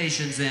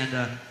cogitations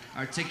and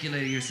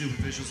articulating your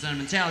superficial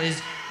sentimentalities,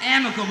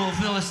 amicable,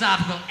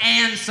 philosophical,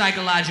 and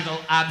psychological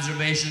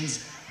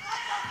observations.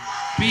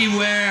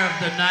 Beware of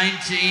the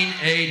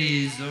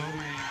 1980s. Oh,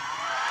 man.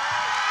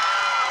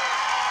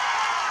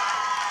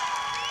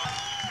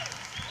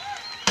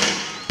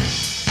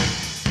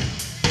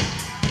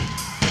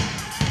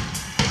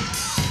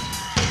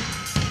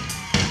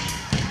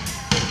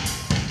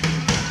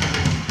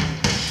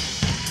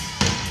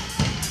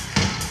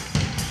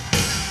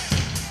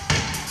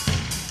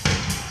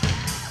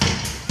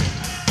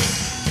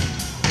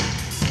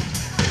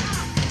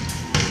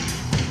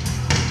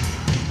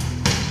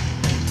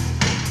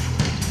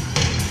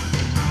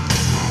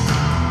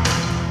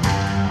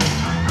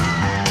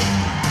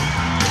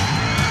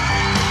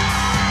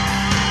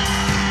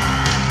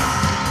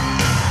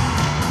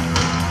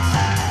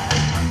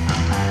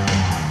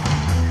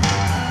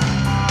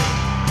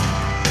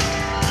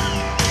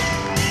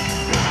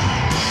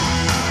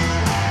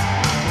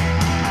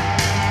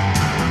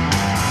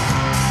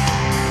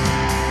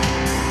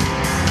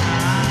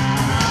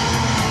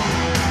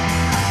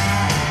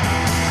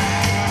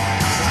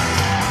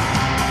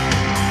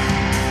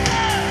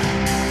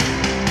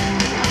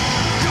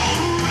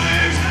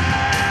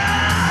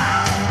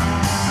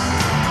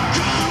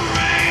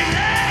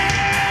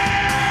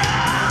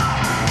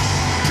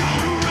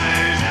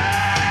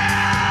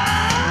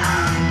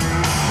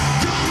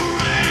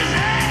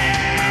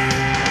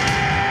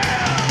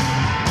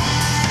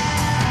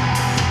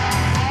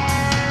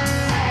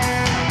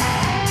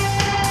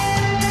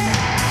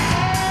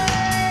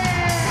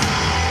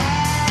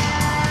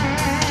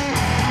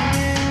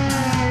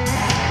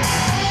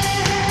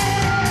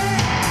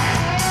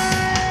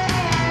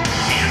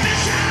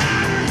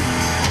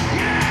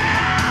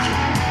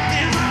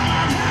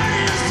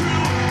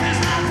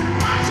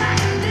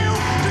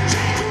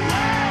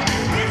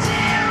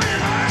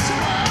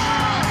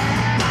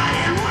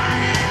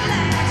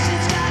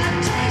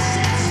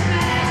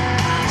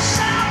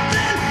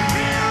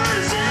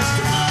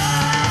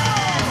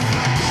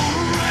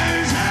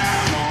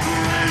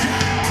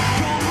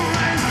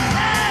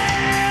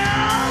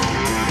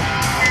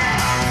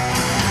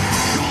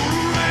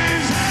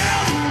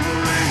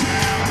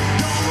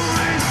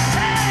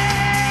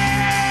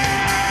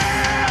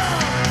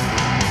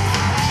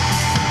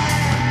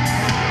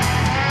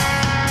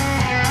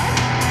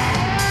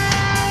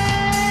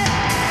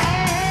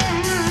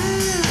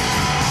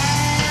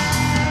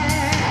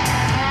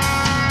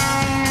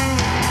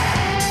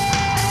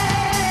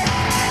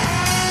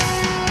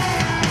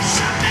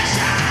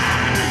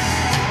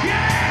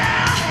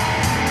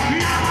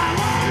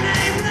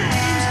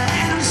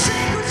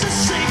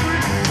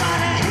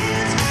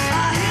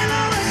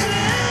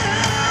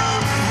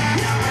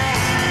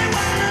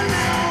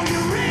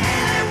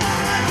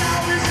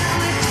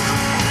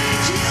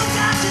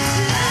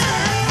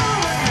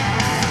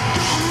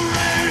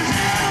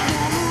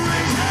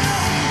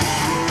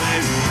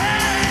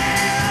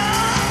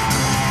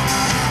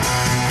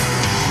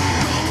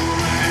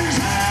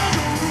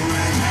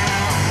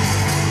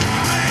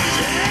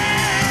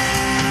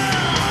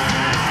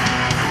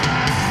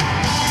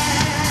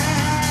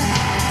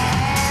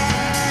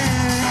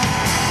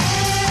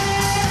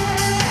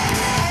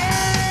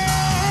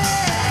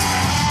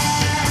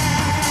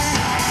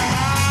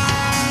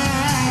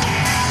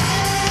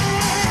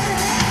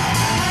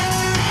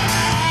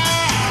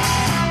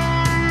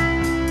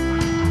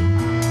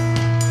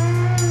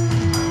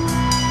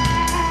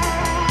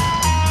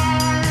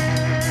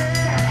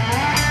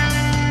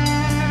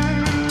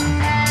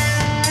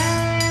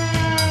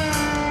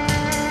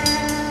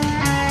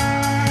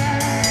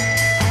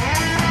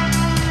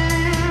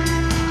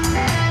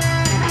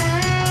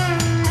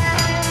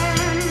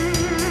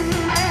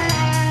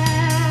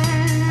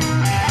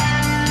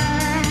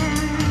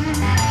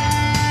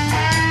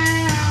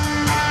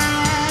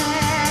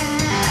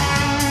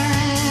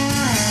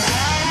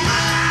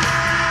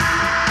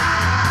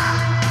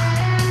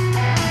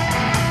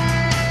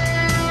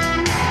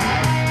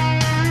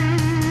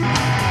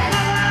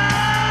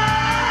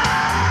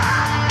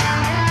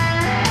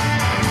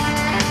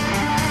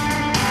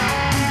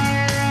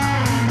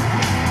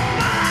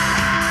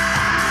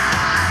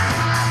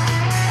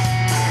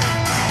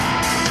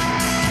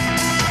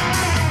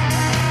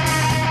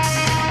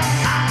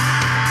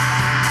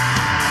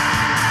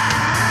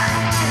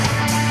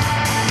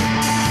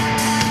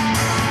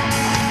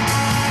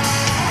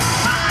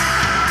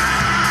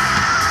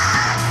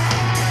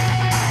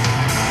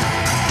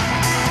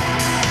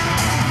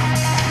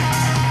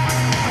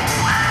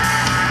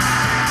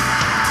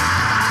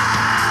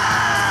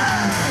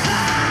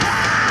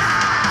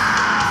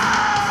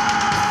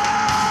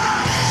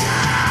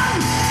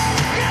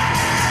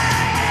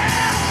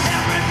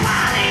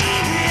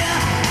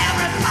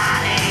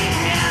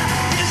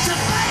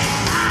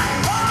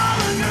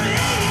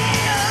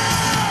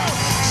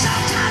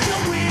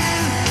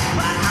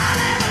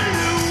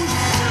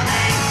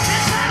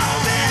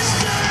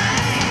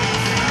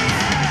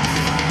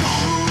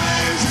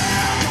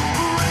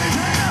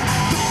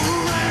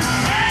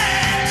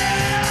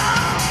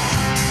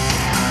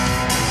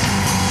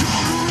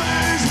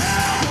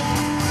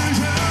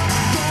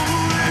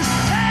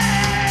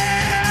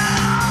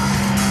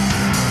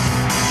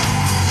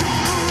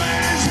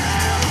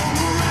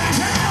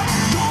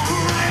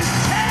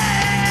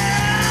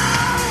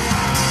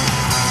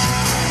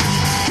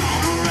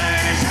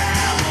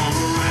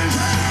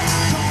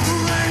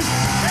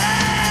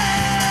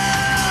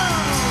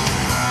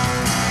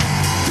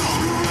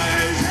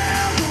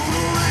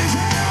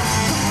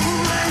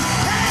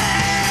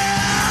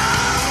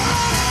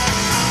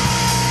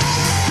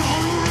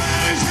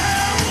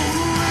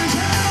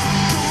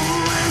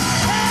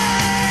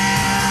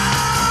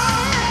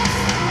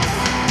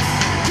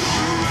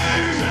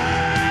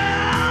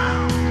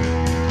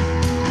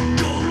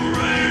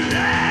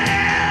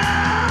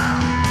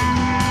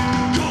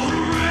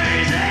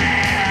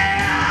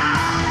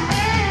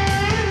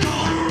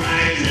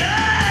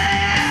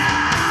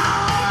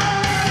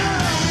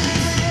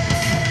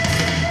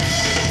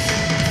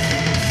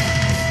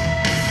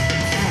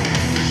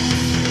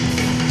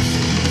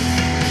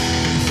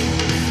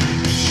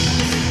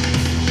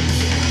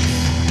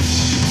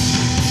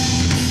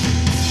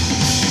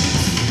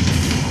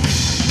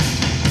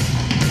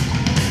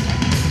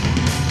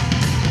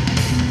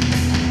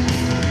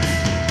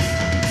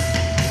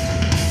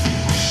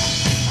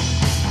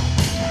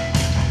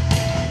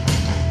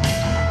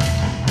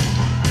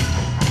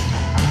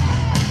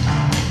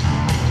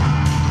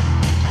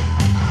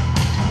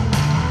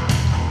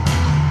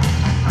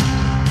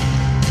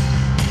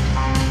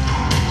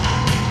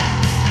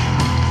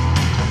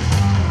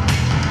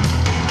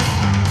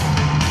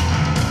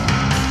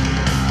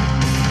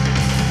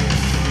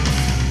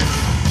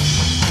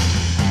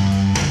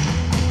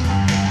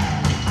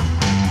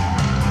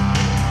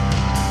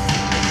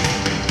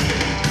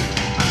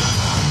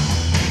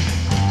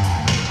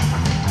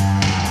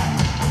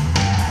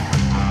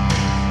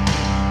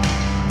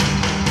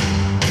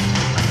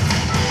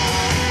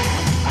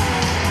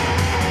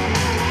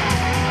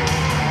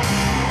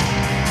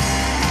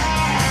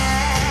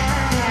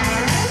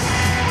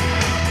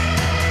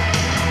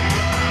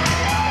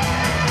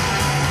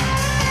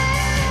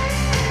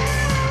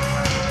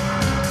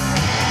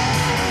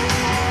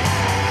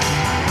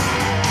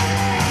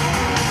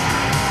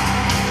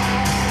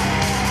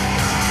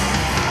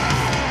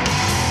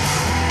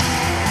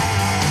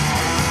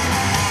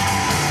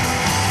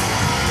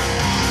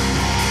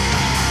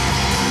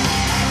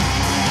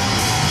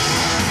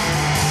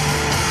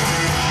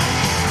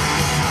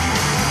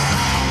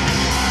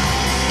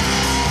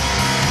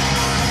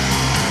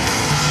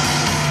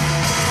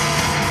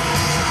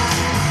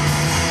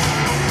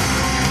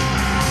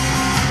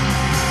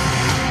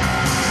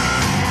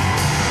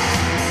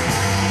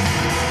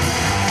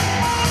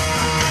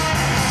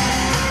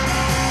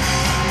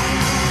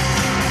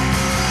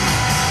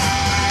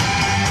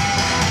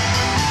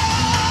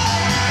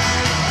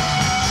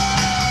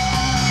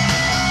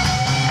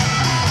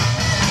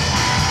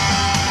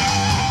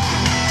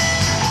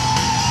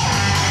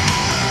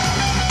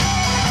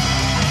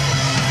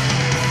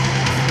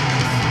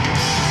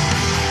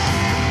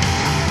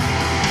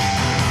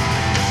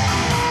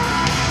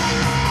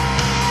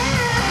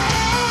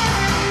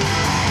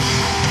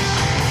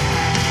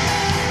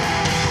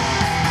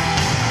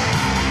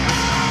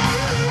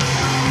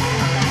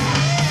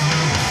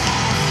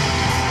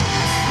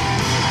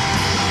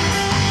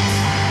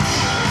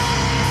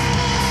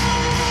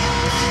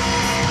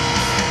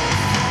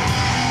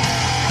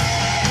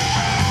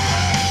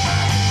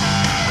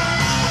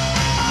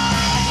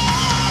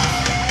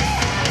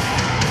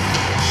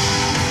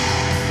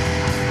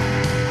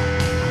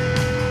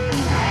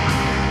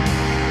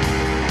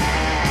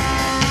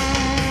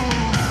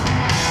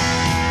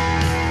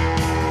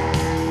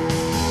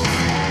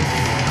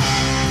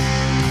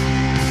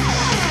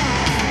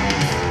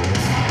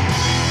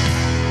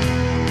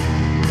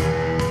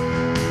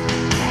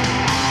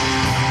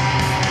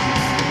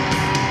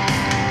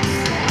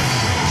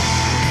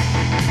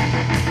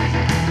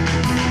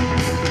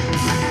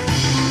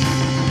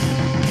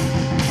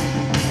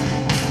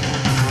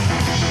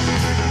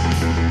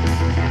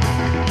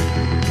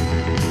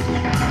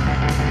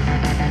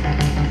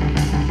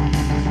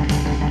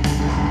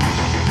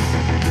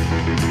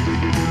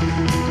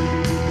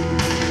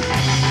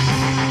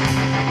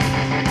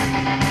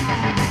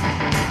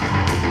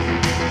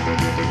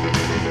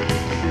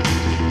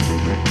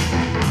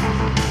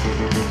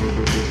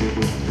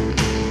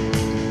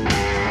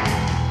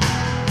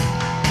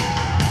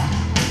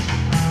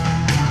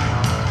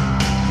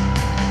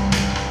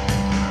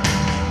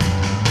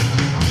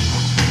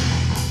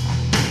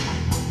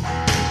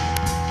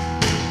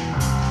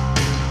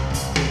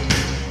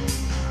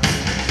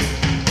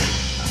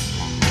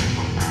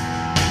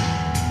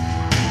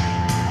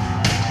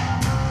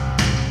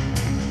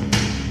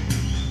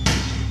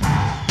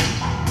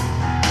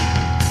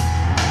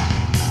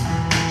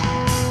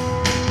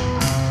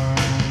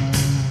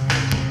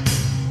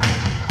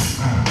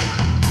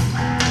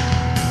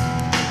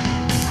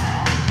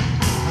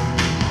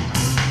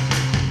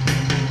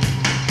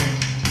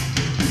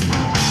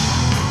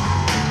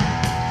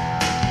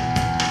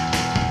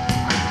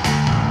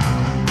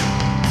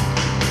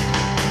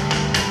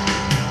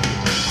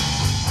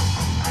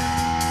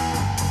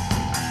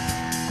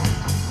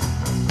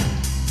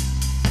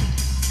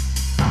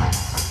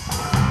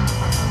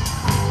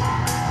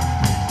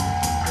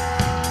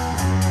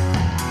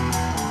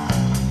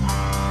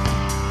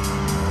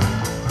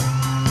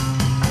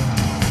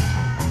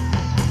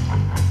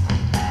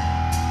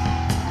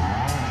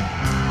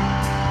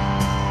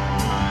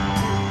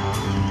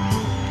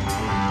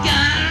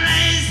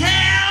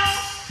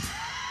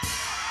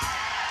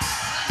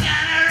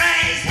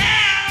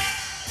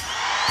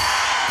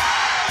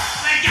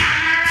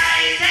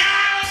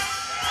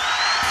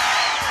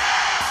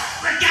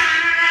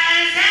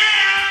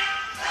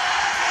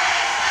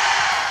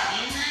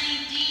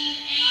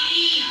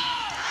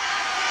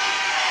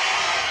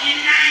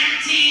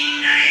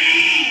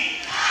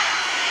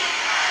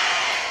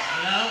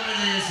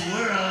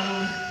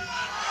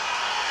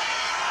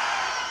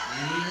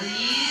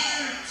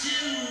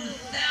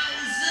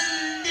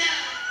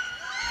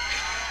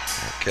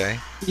 Okay.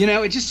 You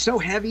know, it's just so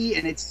heavy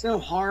and it's so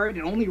hard,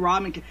 and only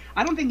Robin can.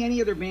 I don't think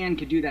any other band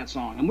could do that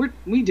song, and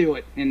we do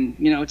it, and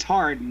you know, it's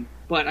hard.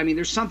 But I mean,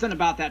 there's something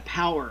about that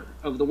power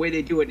of the way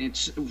they do it, and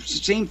it's the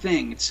same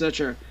thing. It's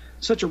such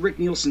a Rick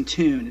Nielsen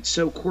tune. It's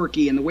so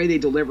quirky, and the way they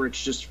deliver,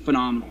 it's just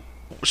phenomenal.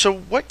 So,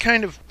 what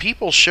kind of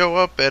people show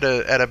up at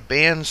a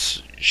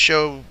band's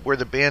show where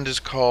the band is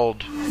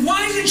called?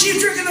 Why isn't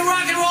Cheap Trick in the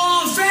Rock and Roll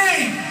Hall of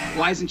Fame?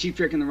 Why isn't Cheap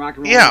Trick in the Rock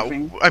and Roll Hall of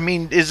Fame? Yeah, I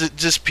mean, is it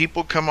just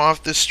people come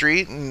off the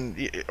street,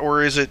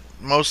 or is it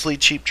mostly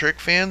Cheap Trick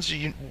fans?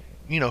 You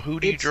know, who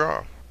do you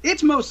draw?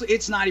 It's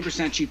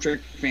 90% Cheap Trick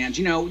fans.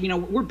 You know,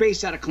 we're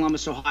based out of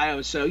Columbus,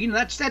 Ohio, so you know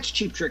that's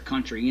Cheap Trick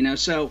country. You know,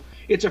 so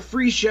it's a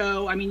free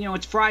show. I mean, you know,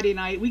 it's Friday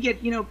night. We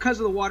get, you know, because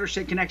of the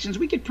Watershed connections,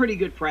 we get pretty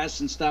good press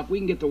and stuff. We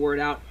can get the word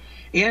out.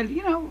 And,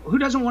 you know, who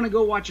doesn't want to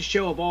go watch a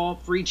show of all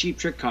free Cheap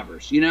Trick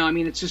covers? You know, I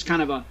mean, it's just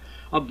kind of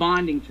a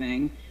bonding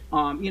thing.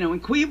 You know, in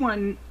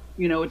Cleveland,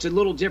 you know, it's a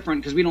little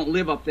different because we don't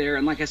live up there.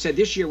 And like I said,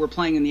 this year we're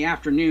playing in the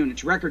afternoon.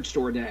 It's Record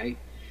Store Day.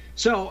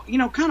 So, you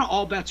know, kind of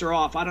all bets are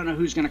off. I don't know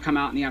who's going to come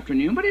out in the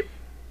afternoon, but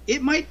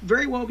it might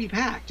very well be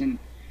packed. And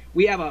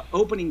we have an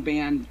opening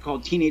band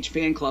called Teenage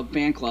Fan Club,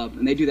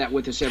 and they do that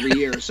with us every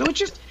year. So it's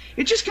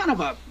just kind of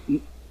a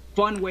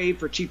fun way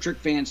for Cheap Trick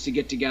fans to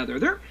get together.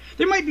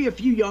 There might be a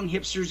few young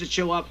hipsters that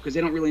show up because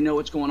they don't really know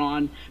what's going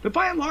on, but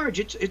by and large,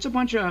 it's a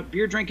bunch of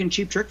beer drinking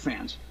Cheap Trick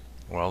fans.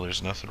 Well,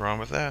 there's nothing wrong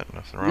with that.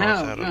 Nothing wrong with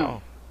that at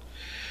all.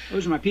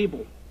 Those are my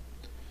people.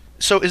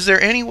 So, is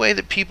there any way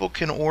that people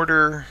can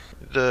order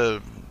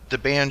the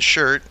band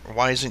shirt,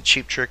 Why Isn't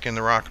Cheap Trick in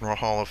the Rock and Roll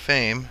Hall of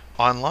Fame,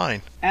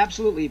 online?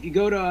 Absolutely. If you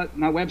go to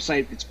my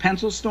website, it's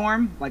Pencil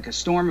Storm, like a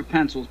storm of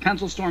pencils,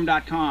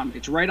 pencilstorm.com.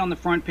 It's right on the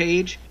front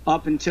page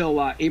up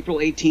until April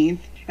 18th.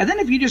 And then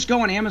if you just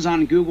go on Amazon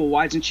and Google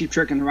Why Isn't Cheap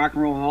Trick in the Rock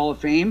and Roll Hall of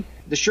Fame,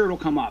 the shirt will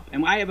come up.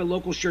 And I have a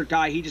local shirt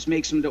guy. He just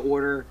makes them to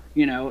order.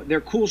 You know,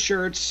 they're cool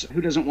shirts.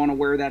 Who doesn't want to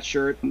wear that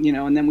shirt? You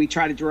know, and then we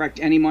try to direct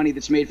any money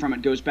that's made from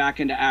it goes back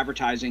into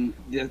advertising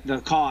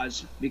the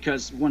cause,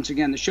 because once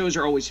again, the shows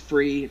are always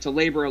free. It's a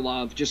labor of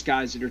love, just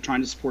guys that are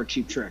trying to support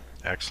Cheap Trick.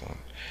 Excellent.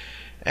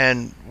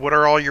 And what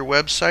are all your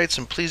websites?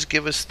 And please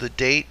give us the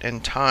date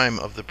and time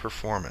of the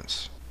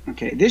performance.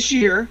 Okay, this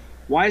year,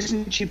 Why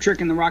Isn't Cheap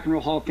Trick in the Rock and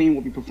Roll Hall of Fame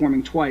will be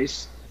performing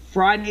twice.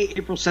 Friday,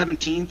 April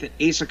 17th at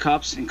Ace of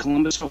Cups in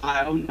Columbus,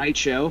 Ohio, night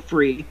show,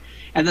 free.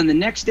 And then the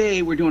next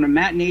day, we're doing a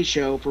matinee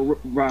show for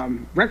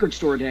Record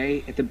Store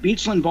Day at the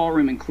Beachland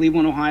Ballroom in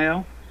Cleveland,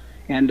 Ohio.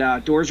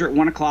 And doors are at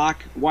 1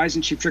 o'clock. Why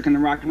Isn't Cheap Trick in the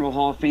Rock and Roll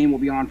Hall of Fame will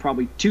be on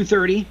probably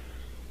 2:30.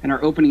 And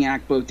our opening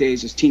act both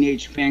days is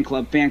Teenage Fan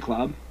Club.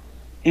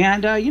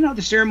 And, you know,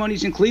 the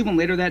ceremony's in Cleveland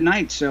later that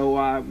night.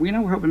 So,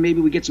 we're hoping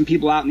maybe we get some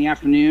people out in the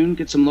afternoon,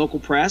 get some local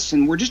press.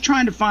 And we're just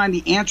trying to find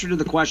the answer to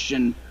the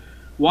question,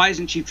 why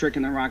isn't Cheap Trick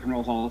in the Rock and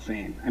Roll Hall of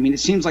Fame? I mean, it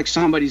seems like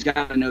somebody's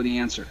got to know the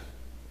answer.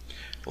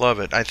 Love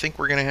it. I think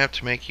we're going to have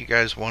to make you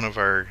guys one of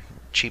our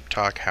Cheap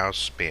Talk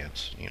house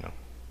bands, you know.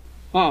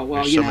 Oh,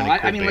 well, There's you so know, many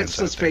cool I mean, let's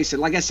bands face it.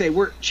 Like I say,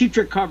 we're Cheap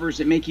Trick covers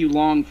that make you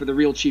long for the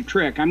real Cheap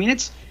Trick. I mean,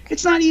 it's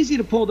not easy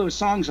to pull those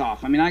songs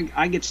off. I mean,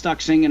 I get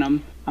stuck singing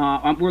them.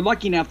 We're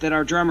lucky enough that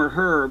our drummer,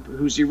 Herb,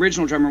 who's the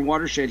original drummer in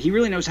Watershed, he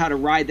really knows how to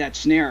ride that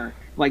snare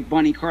like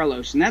Bunny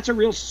Carlos. And that's a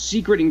real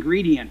secret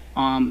ingredient,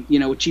 you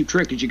know, with Cheap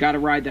Trick, is you got to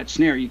ride that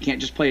snare. You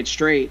can't just play it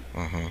straight.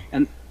 Mm-hmm.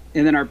 And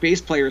then our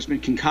bass player has been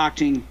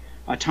concocting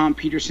a Tom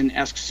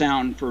Peterson-esque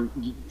sound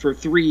for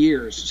 3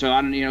 years. So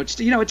I don't,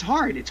 it's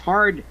hard. It's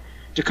hard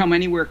to come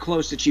anywhere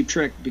close to Cheap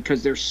Trick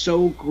because they're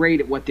so great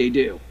at what they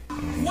do.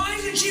 Why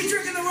isn't Cheap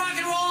Trick in the Rock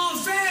and Roll Hall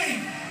of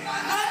Fame?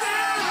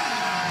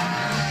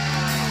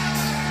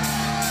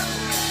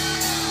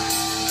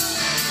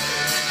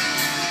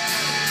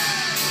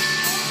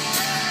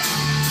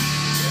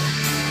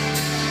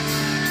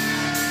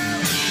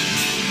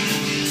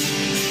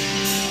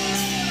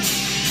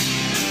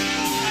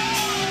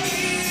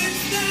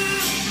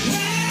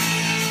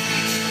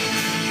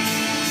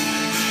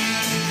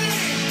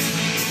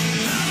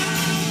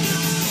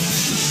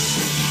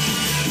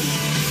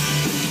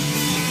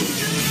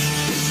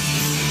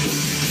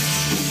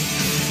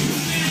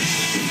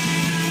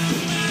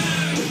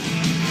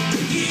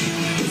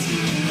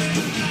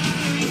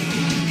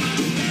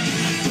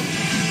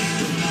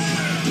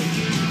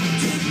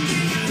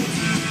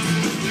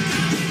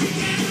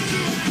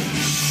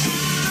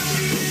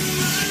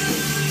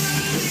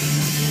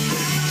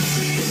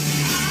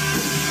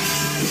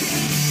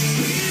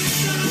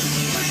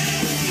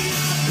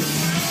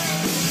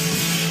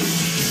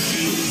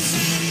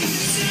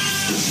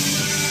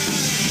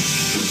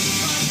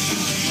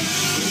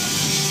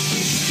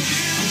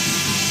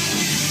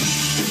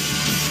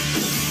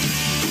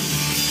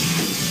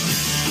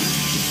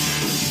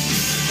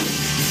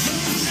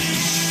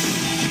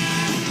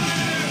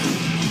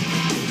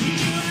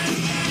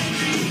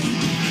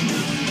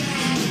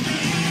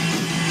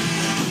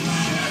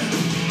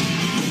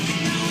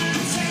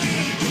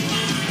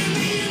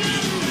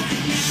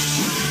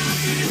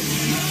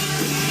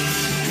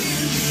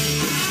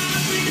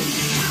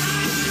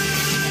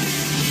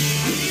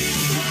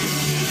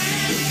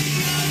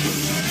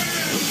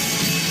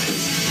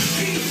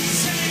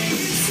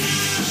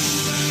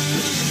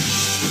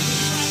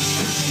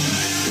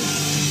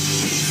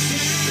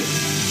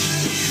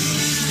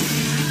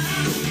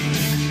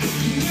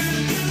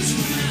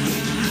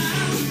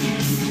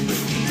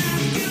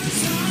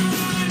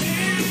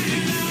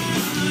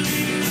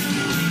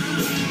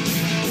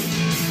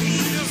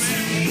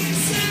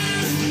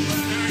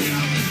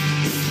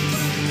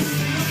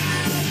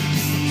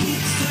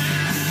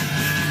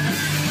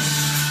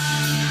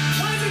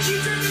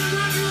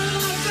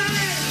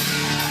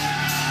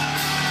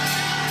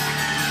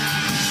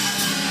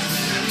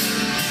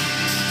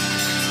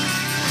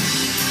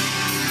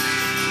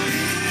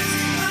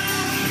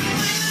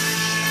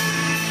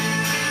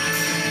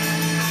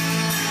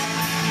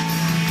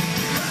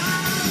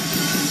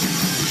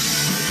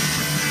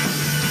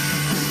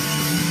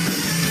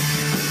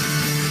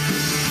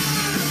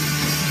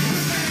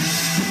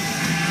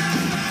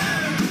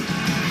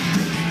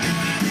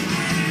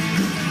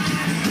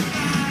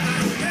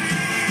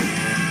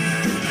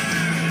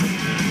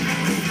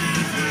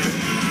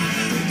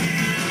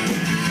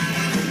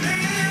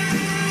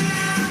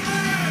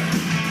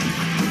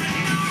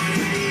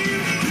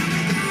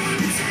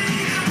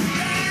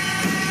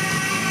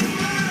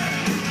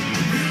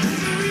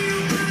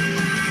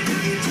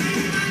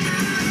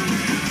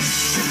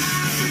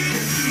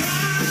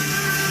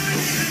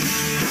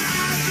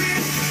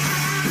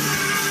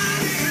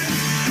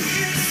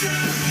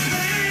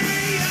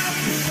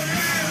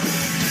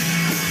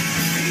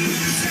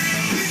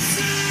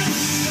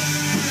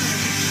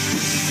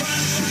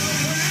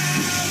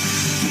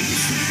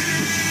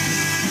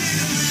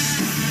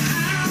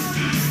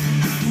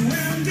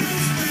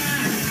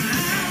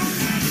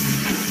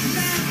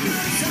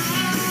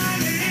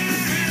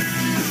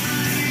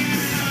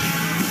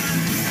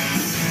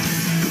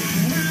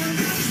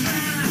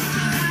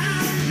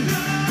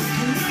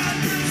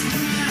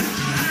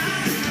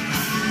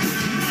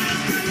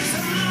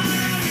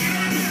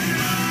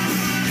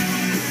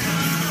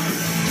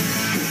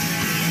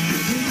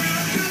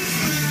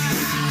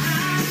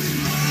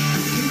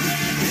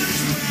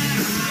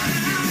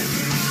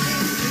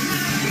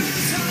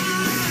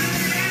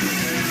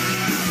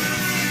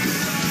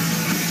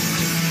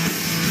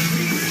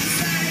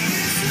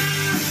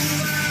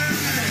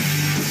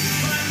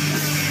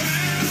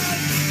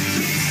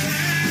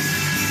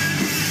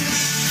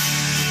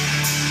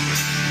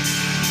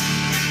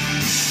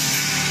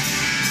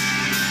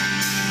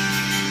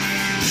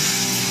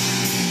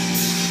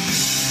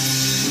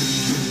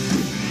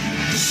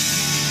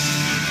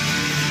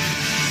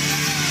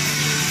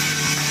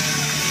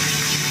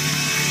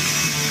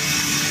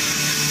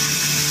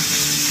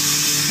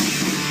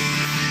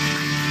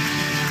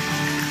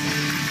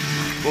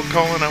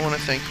 Well, Colin, I want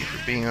to thank you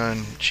for being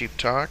on Cheap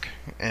Talk,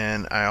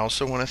 and I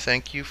also want to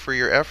thank you for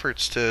your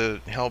efforts to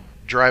help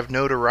drive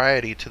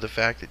notoriety to the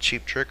fact that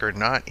Cheap Trick are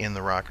not in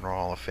the Rock and Roll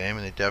Hall of Fame,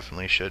 and they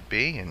definitely should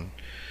be, and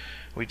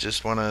we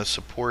just want to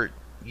support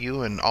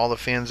you and all the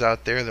fans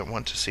out there that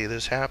want to see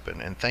this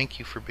happen, and thank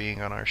you for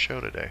being on our show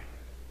today.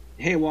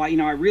 Hey, well,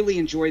 I really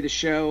enjoy the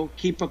show.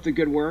 Keep up the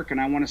good work, and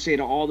I want to say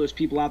to all those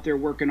people out there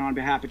working on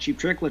behalf of Cheap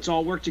Trick, let's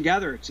all work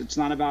together. It's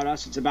not about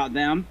us, it's about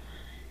them,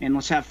 and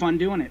let's have fun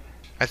doing it.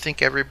 I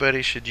think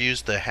everybody should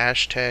use the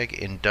hashtag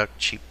induct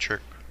Cheap Trick.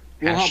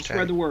 We'll help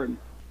spread the word.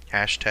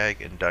 Hashtag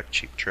induct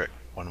Cheap Trick,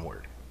 one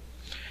word.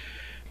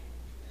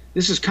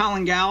 This is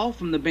Colin Gowell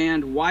from the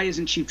band Why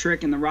Isn't Cheap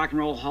Trick in the Rock and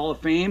Roll Hall of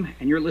Fame,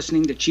 and you're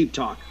listening to Cheap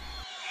Talk.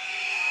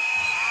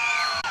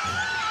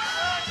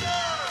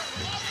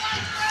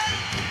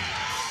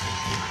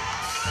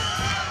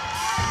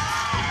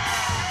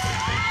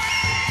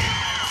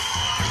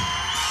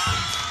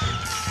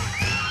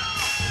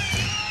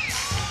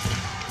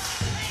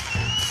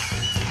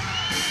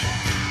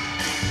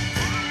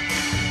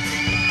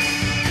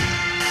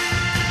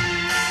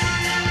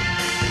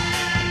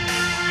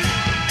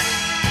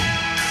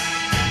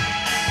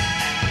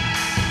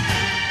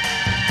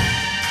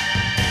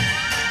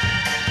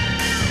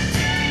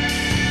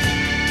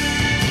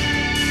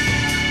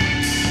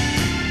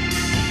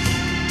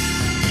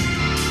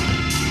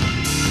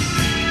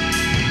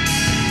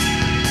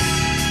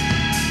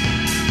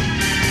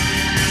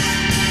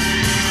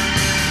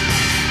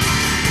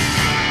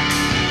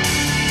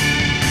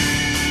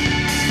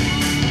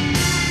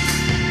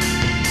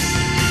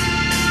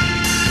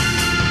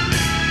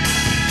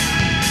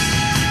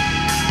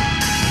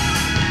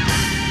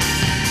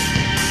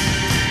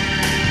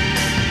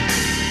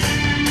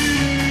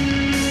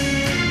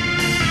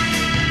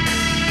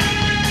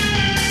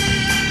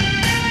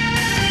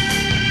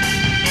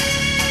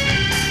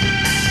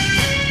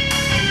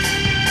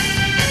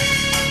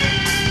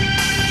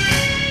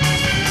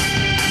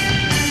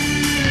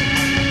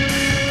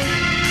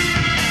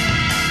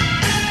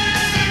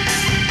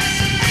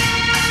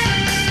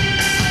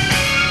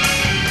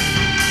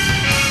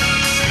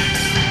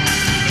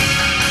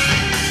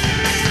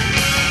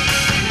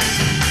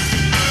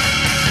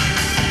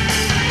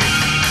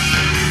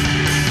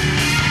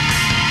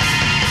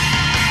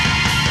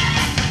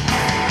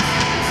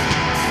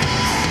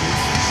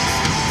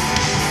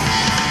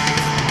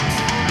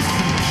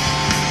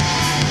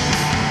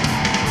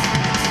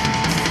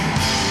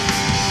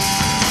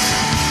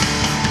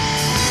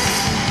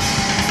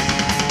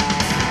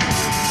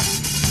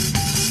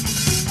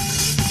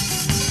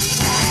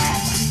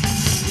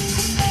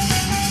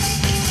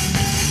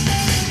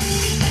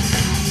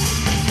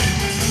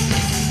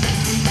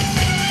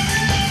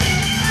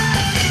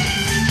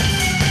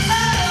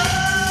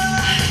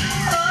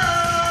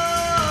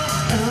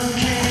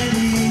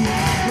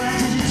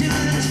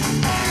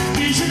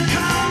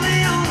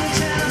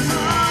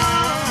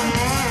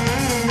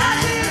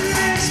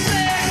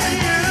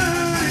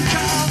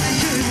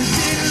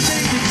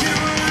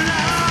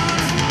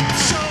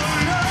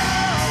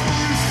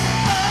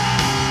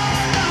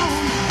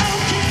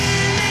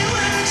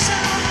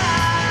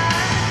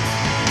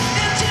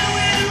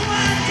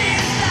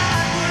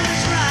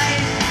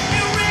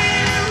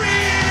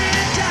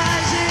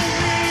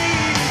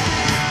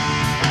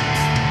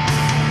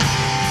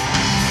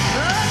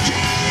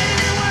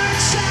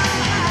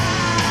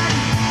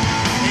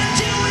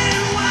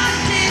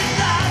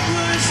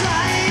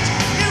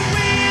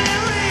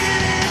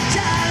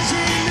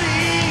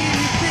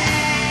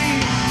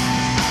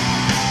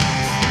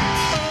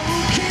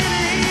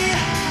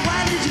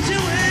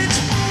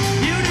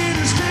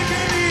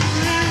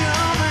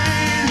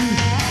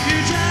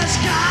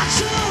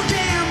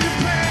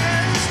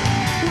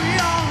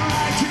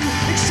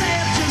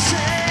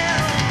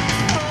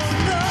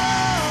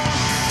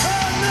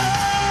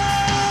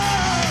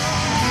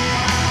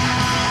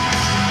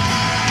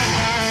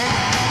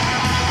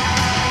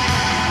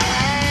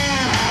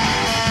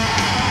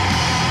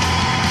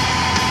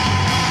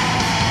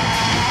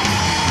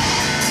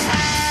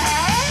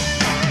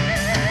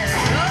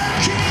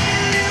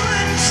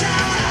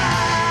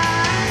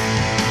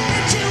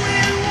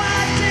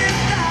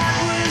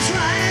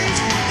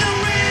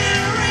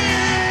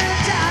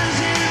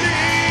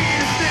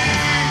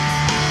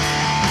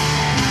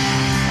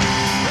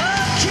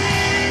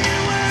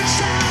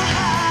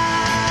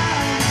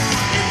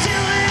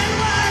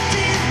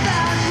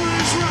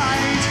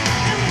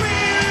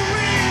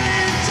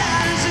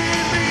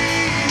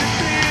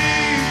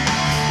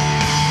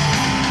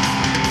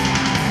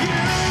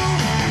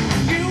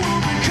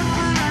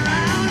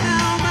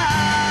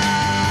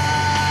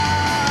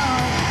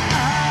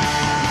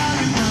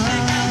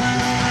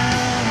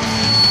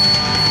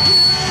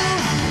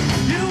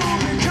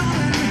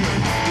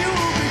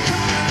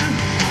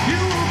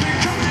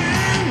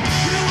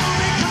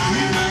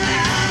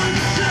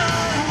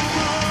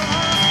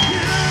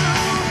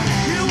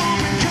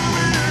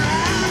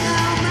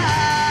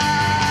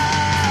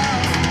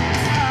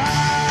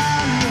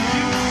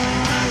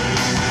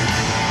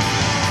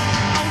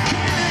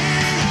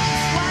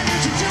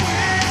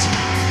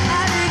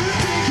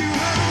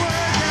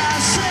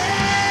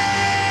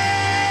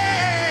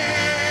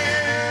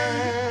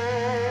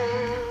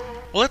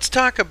 Well, let's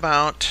talk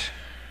about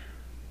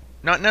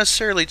not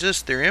necessarily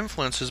just their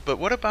influences, but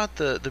what about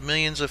the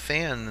millions of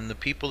fans and the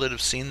people that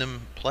have seen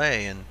them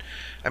play? And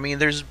I mean,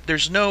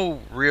 there's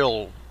no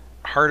real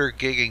harder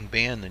gigging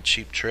band than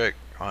Cheap Trick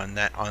on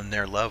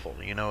their level.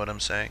 You know what I'm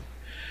saying?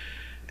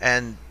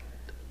 And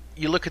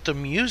you look at the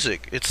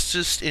music; it's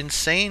just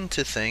insane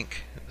to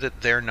think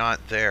that they're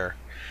not there.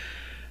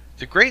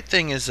 The great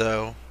thing is,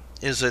 though,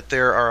 is that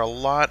there are a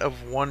lot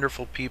of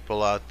wonderful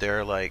people out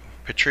there, like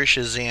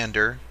Patricia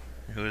Zander,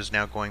 who is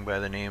now going by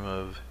the name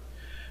of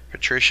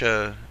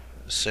Patricia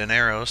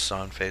Cineros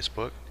on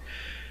Facebook.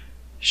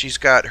 She's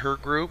got her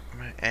group,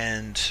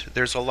 and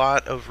there's a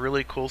lot of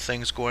really cool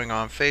things going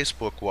on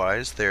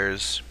Facebook-wise.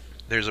 There's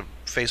a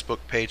Facebook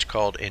page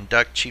called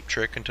Induct Cheap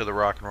Trick into the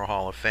Rock and Roll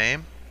Hall of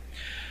Fame.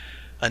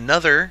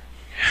 Another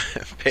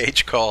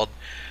page called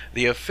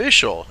the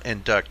Official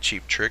Induct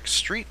Cheap Trick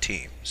Street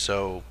Team.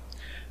 So,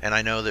 and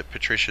I know that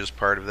Patricia's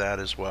part of that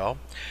as well.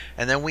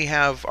 And then we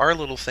have our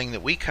little thing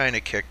that we kind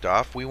of kicked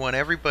off. We want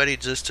everybody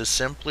just to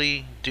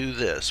simply do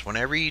this.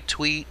 Whenever you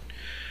tweet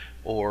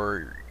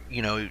or,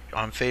 you know,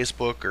 on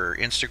Facebook or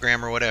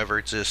Instagram or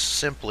whatever, just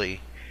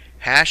simply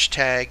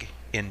hashtag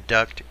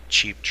induct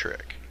cheap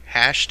trick.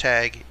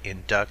 Hashtag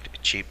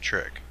induct cheap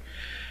trick.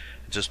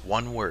 Just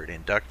one word,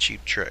 induct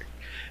cheap trick.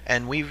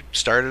 And we've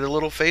started a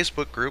little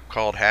Facebook group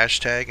called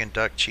hashtag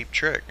induct cheap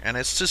trick. And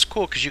it's just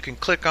cool because you can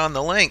click on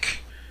the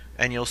link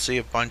and you'll see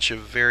a bunch of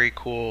very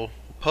cool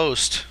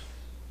posts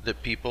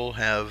that people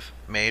have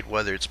made,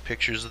 whether it's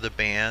pictures of the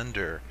band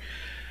or,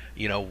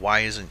 you know,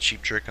 why isn't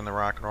Cheap Trick in the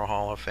Rock and Roll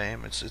Hall of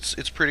Fame?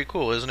 It's pretty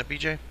cool, isn't it,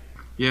 BJ?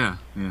 Yeah.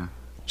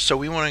 So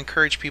we want to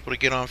encourage people to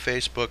get on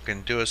Facebook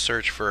and do a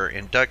search for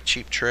Induct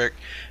Cheap Trick,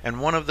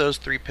 and one of those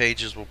 3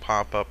 pages will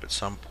pop up at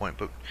some point.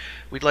 But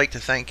we'd like to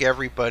thank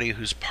everybody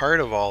who's part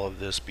of all of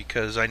this,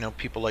 because I know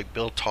people like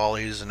Bill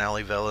Tolley's and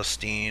Ali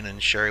Velestein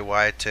and Sherry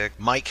Wyatt,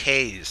 Mike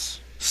Hayes,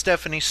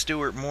 Stephanie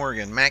Stewart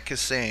Morgan, Matt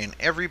Cassane,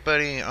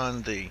 everybody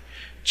on the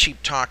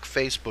Cheap Talk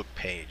Facebook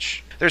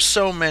page. There's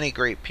so many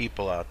great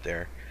people out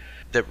there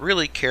that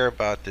really care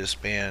about this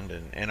band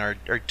and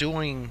are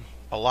doing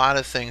a lot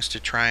of things to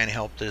try and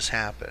help this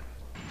happen.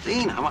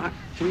 Dean,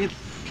 can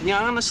you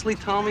honestly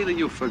tell me that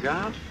you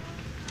forgot?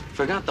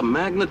 Forgot the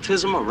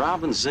magnetism of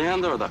Robin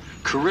Zander or the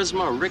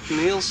charisma of Rick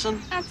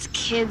Nielsen? That's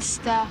kid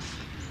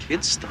stuff.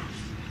 Kid stuff?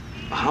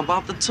 Well, how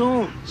about the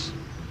tunes?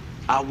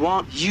 I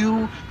want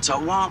you to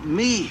want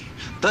me.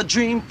 The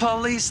Dream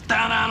Police.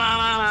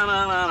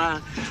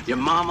 Da-na-na-na-na-na-na. Your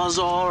mama's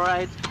all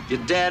right.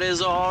 Your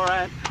daddy's all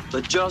right.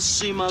 But just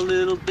seem a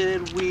little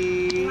bit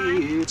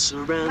weird.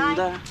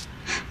 Surrender.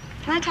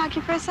 Can I talk to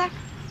you for a sec?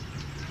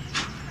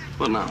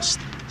 Well, now,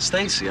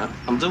 Stacy,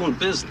 I'm doing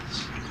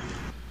business.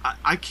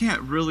 I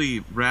can't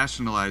really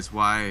rationalize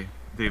why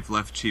they've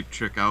left Cheap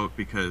Trick out,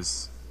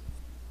 because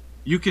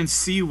you can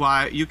see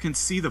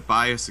the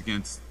bias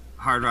against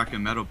hard rock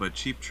and metal, but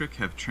Cheap Trick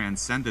have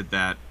transcended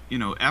that. You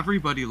know,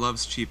 everybody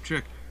loves Cheap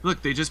Trick.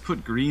 Look, they just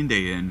put Green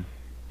Day in.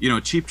 You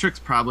know, Cheap Trick's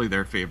probably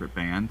their favorite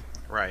band.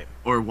 Right.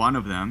 Or one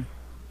of them.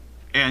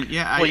 And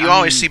yeah, well, you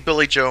always see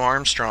Billy Joe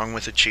Armstrong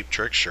with a Cheap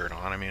Trick shirt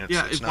on. I mean,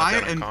 it's not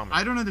that uncommon.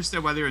 I don't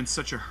understand why they're in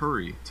such a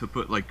hurry to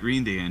put like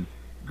Green Day in.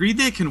 Green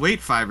Day can wait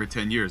 5 or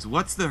 10 years.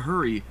 What's the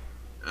hurry?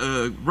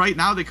 Right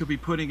now they could be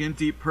putting in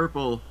Deep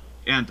Purple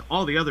and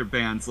all the other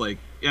bands like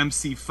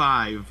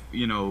MC5,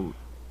 you know,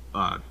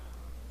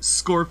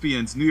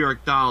 Scorpions, New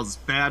York Dolls,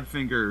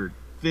 Badfinger,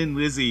 Thin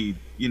Lizzy,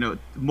 you know,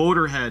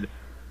 Motorhead.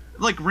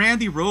 Like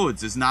Randy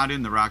Rhoads is not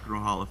in the Rock and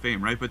Roll Hall of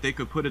Fame, right? But they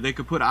could put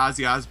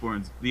Ozzy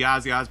Osbourne's, the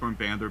Ozzy Osbourne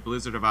band or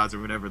Blizzard of Oz or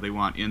whatever they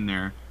want in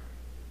there.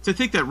 To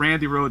think that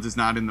Randy Rhoads is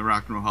not in the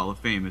Rock and Roll Hall of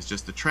Fame is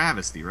just a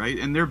travesty, right?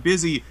 And they're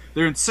busy,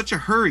 they're in such a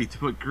hurry to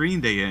put Green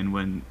Day in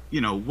when,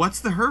 you know, what's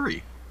the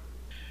hurry?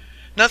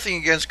 Nothing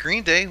against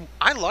Green Day.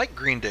 I like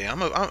Green Day.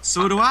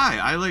 So do I.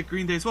 I like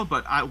Green Day as well.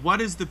 But what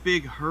is the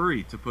big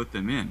hurry to put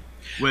them in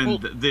when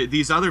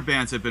these other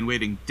bands have been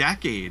waiting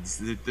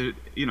decades?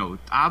 You know,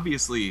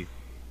 obviously,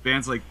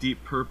 bands like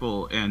Deep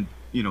Purple and,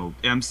 you know,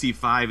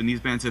 MC5 and these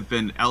bands have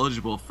been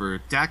eligible for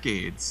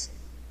decades.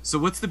 So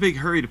what's the big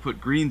hurry to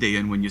put Green Day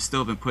in when you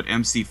still haven't put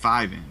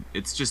MC5 in?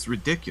 It's just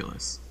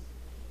ridiculous.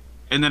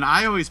 And then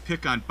I always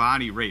pick on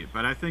Bonnie Raitt,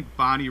 but I think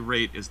Bonnie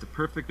Raitt is the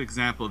perfect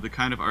example of the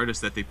kind of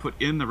artist that they put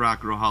in the Rock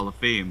and Roll Hall of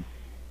Fame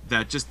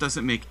that just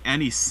doesn't make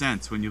any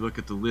sense when you look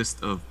at the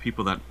list of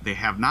people that they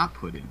have not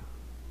put in.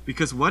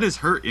 Because what is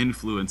her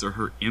influence or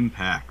her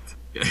impact?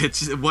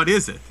 What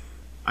is it?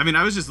 I mean,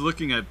 I was just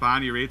looking at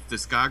Bonnie Raitt's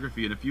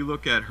discography, and if you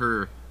look at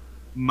her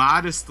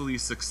modestly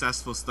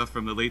successful stuff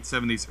from the late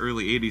 70s,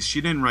 early 80s,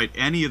 she didn't write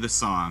any of the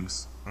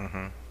songs.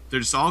 Mm-hmm. They're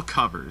just all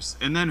covers.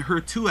 And then her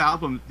 2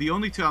 albums, the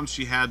only 2 albums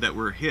she had that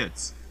were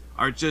hits,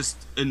 are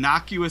just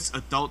innocuous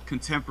adult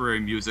contemporary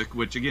music,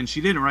 which, again, she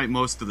didn't write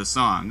most of the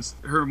songs.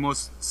 Her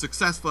most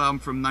successful album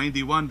from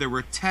 91, there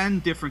were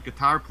 10 different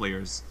guitar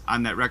players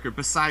on that record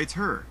besides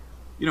her.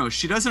 You know,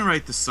 she doesn't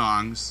write the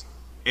songs,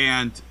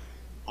 and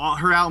all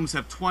her albums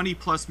have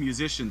 20-plus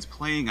musicians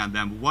playing on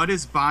them. What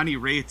is Bonnie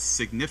Raitt's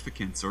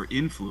significance or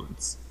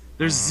influence?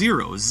 There's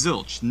zero,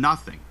 zilch,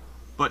 nothing.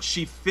 but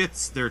she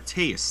fits their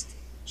taste.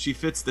 She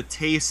fits the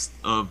taste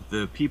of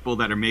the people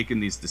that are making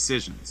these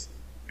decisions.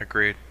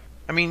 Agreed.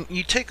 I mean,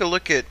 you take a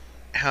look at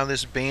how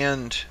this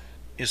band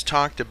is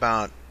talked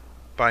about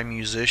by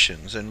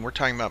musicians, and we're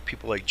talking about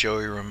people like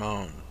Joey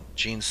Ramone,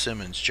 Gene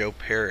Simmons, Joe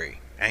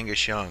Perry,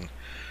 Angus Young,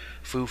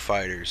 Foo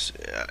Fighters,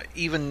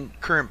 even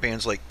current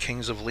bands like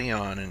Kings of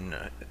Leon, and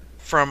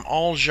from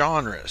all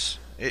genres.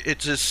 It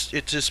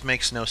just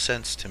makes no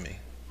sense to me.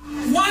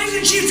 Why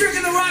isn't Cheap Trick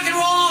in the Rock and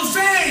Roll Hall of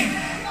Fame?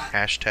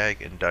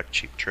 Hashtag induct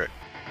Cheap Trick.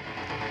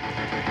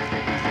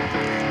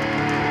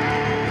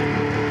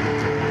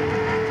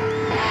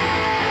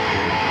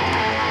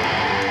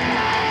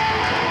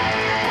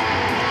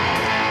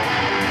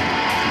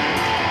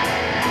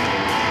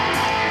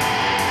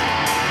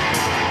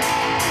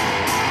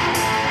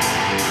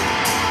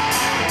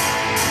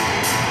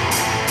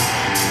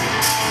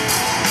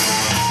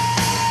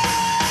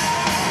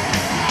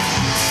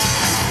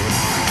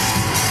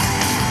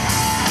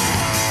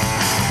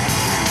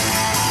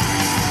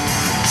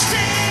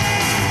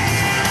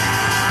 Stand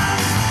up!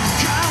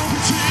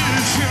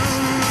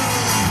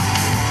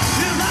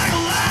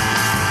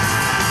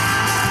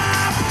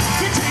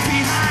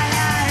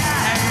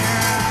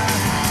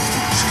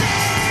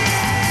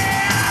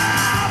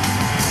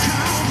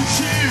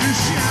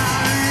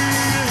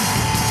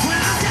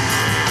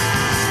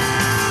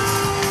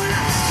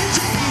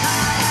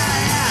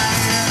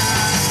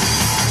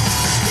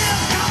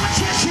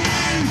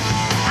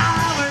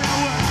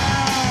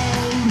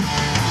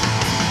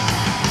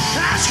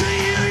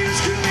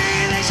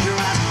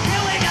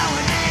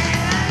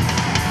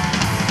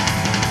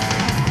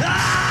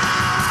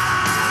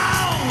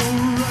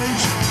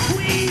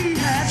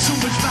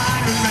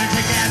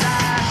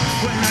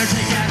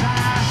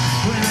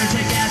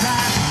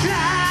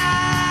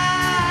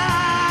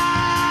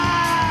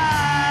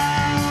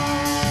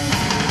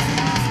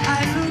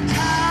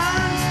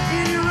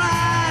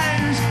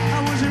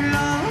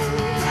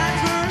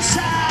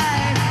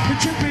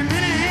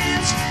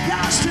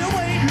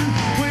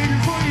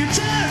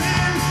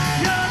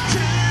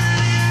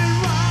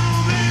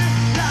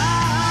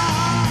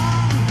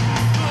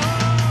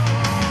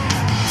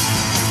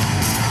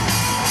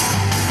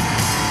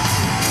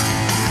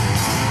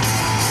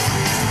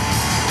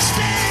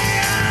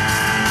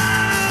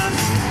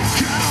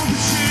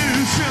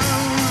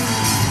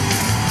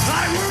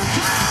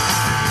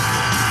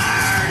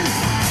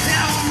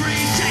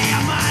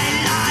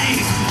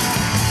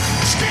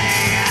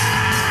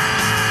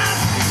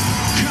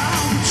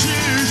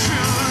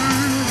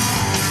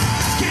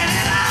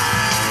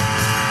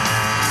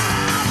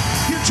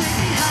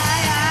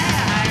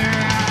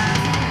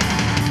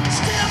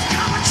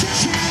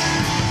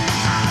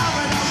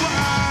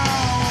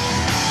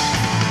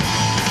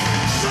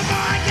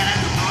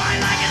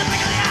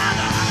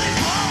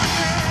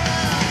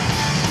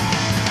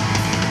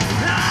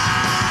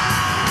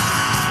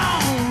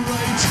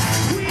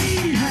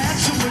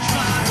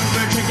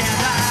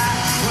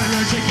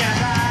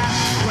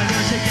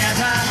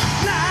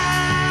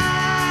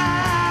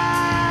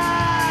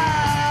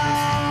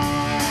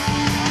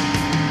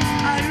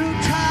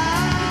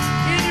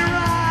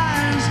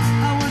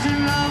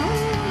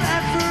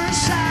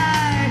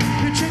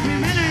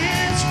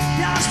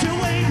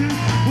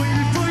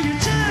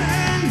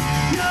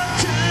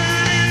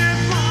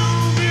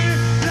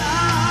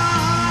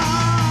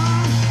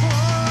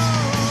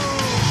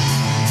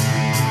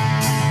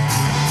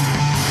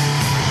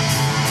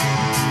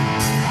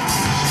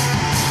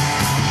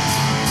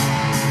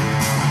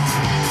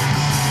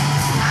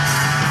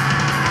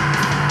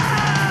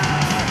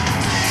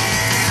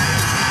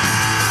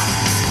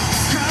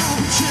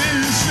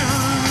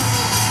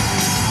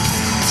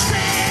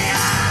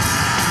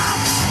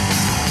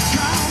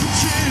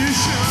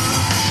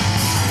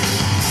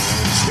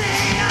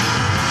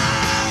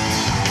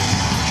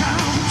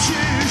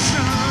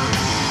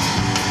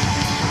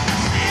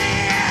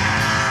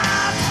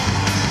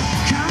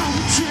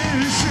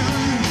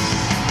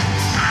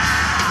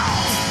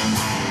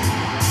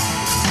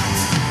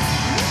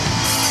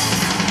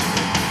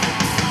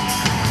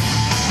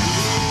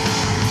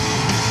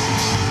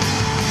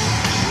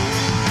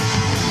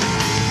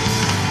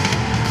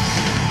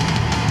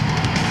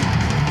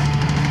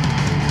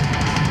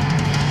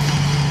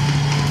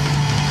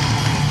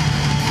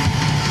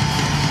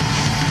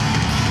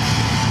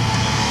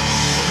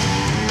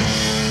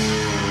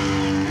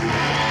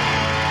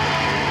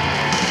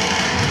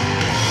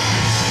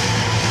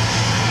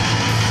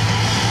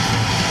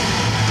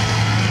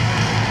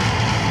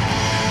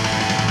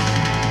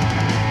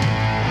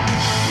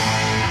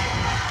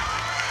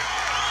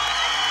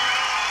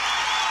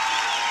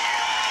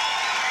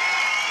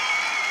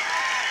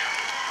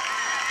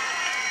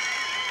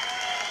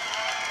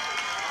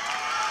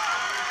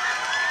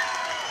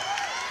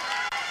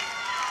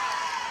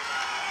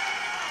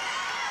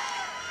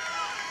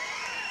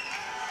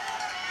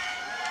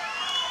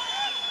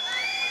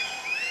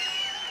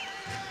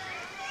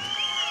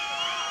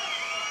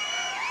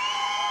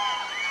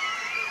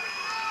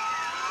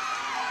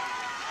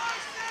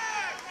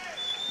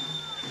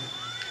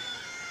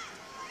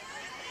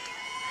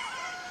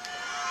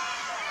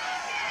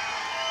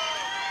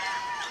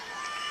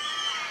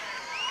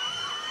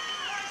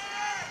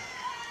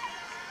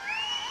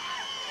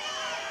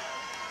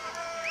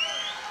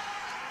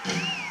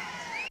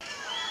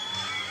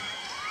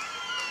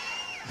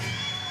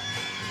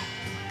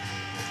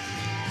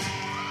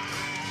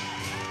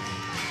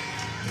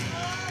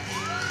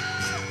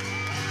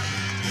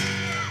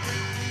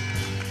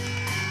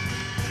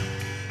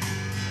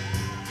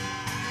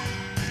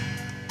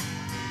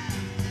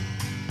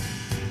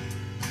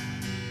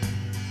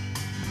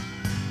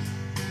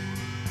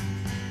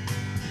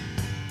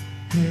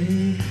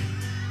 Hey,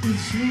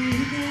 it's me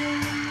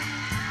again.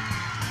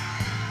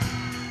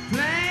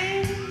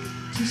 Plain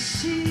to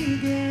see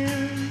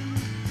again.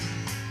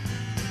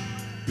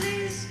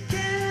 Please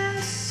can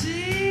I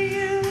see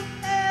you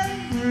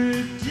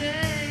every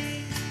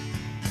day?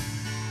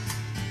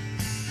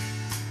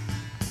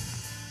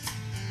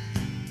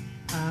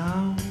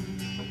 I'm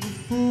a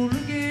fool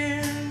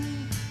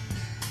again.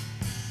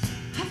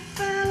 I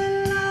fell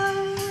in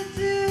love with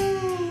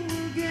you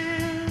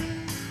again.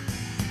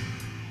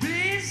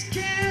 Please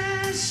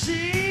can I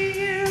see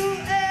you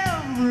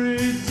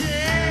every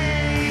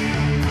day?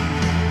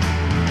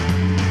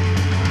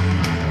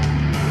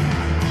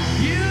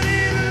 You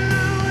didn't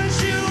know what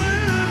you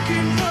were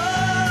looking for.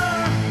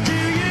 Do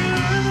you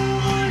hear the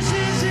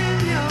voices in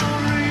your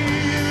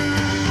ear?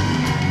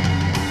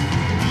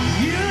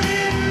 You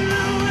didn't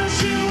know what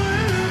you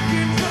were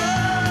looking for.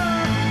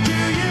 Do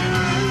you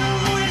hear the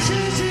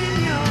voices in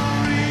your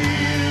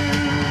ear?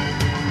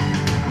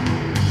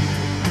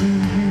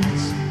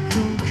 Words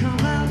don't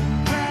come out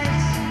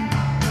right.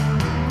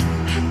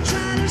 I'm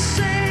trying to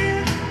say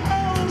it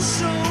oh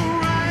so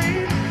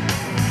right.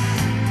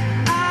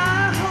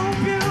 I hope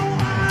you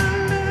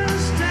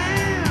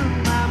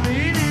understand my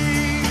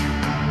meaning.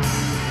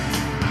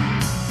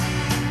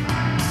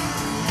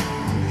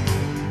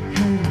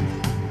 Hey,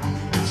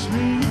 it's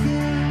me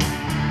again.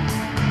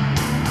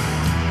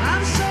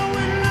 I'm so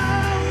in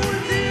love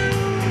with you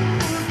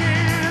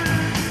again.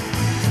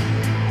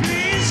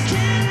 Please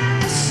can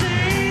I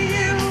see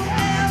you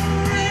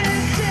every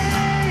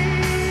day?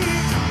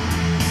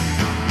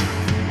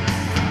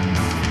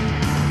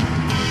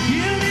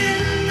 You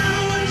didn't know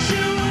what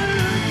you were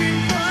looking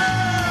for.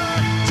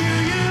 Do you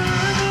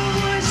hear the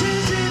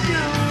voices in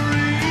your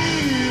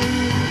ear?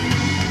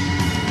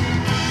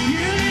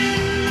 You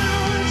didn't know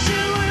what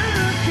you were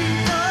looking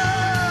for.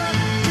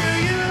 Do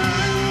you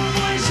hear the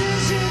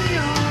voices in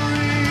your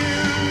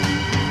ear?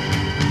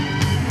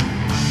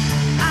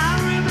 I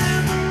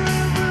remember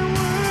every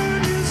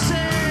word you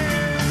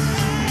said.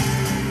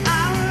 I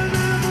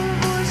remember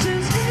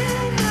voices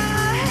in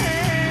my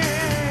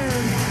head.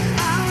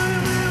 I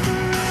remember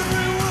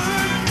every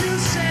word you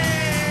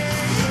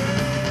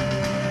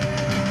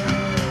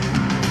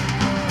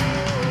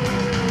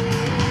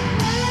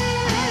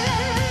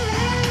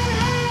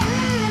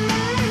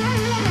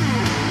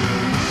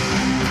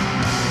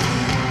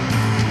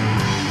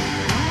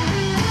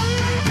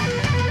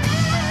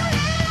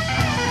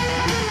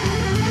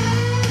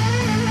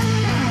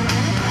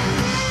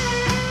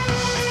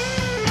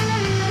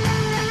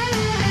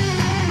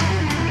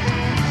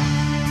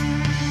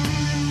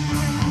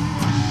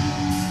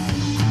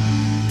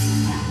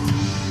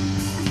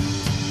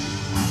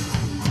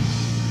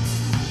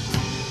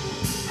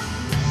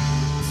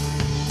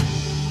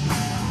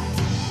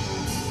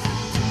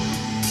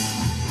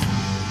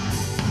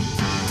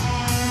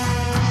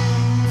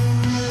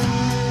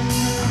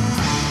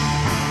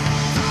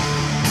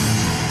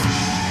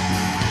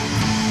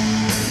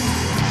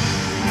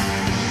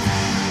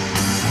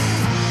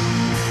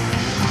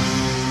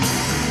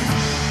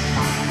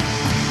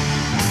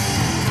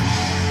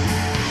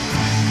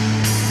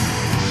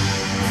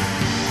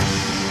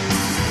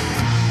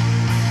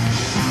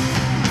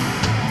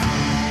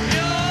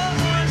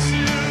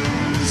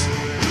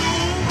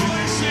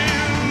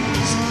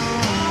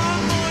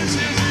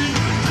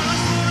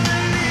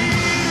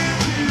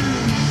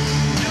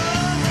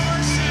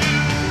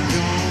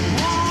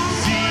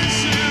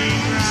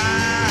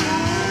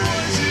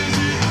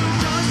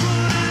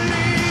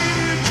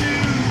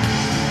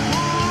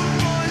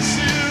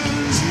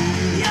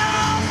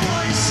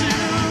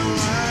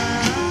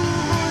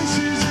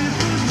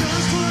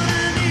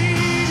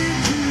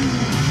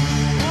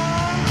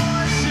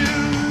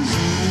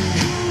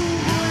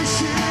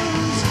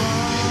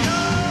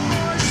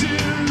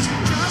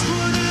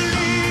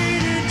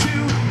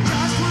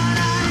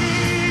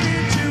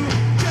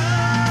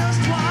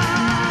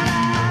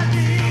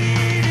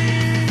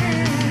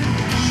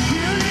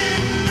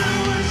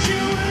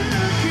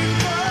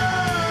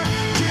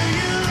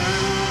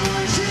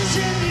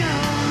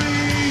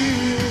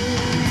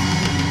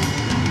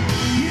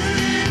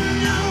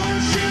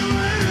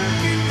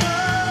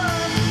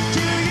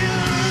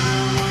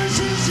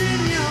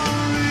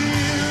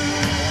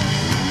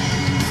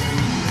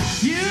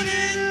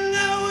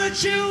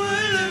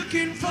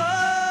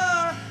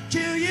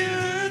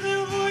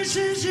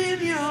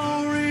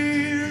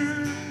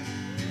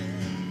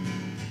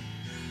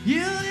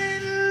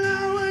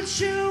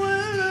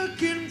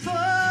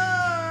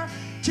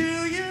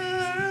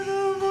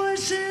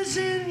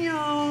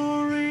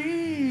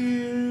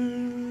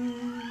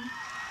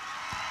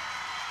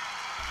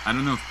I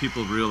don't know if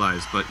people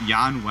realize, but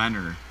Jan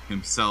Wenner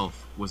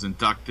himself was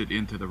inducted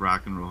into the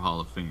Rock and Roll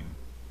Hall of Fame.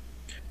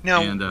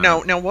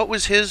 Now, what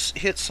was his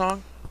hit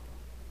song?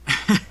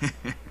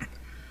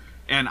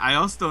 And I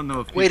also don't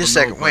know if people Wait a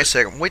second.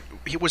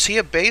 know, Was he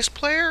a bass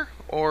player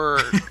or?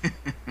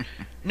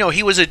 No,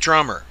 he was a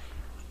drummer.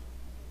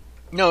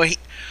 No,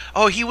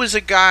 he was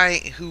a guy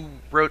who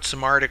wrote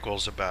some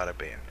articles about a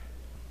band.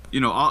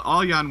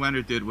 all Jan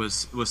Wenner did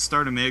was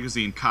start a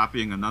magazine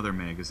copying another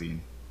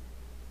magazine.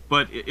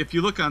 But if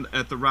you look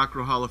at the Rock and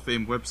Roll Hall of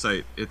Fame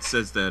website, it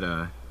says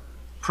that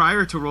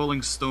prior to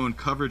Rolling Stone,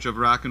 coverage of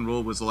rock and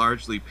roll was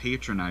largely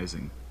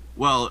patronizing.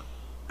 Well,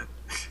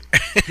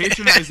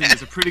 patronizing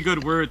is a pretty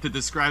good word to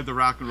describe the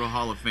Rock and Roll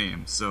Hall of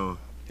Fame, so...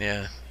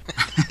 Yeah.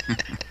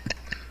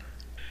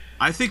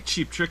 I think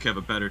Cheap Trick have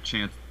a better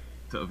chance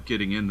of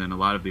getting in than a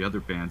lot of the other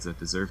bands that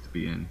deserve to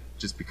be in,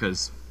 just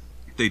because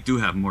they do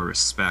have more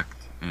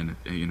respect, and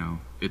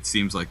it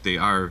seems like they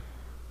are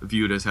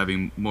viewed as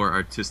having more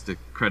artistic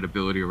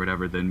credibility or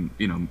whatever than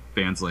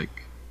bands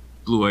like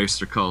Blue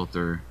Oyster Cult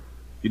or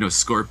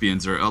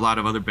Scorpions or a lot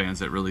of other bands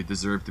that really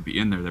deserve to be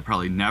in there that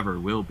probably never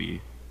will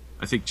be.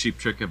 I think Cheap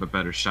Trick have a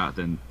better shot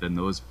than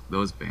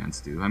those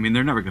bands do. I mean,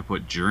 they're never gonna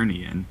put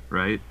Journey in,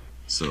 right?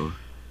 So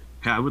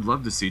yeah, I would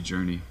love to see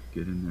Journey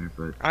get in there,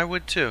 but I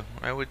would too.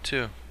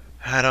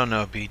 I don't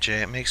know,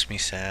 BJ, it makes me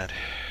sad.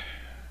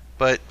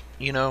 But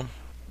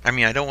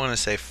I don't want to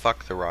say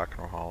fuck the Rock and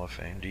Roll Hall of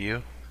Fame, do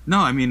you? No,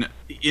 I mean,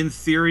 in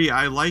theory,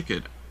 I like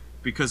it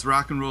because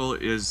rock and roll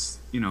is,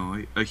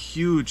 a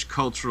huge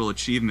cultural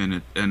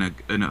achievement and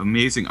an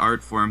amazing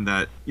art form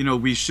that,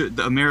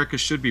 America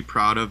should be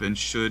proud of and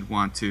should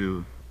want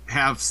to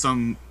have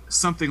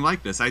something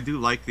like this. I do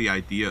like the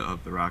idea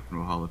of the Rock and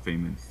Roll Hall of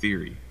Fame in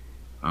theory.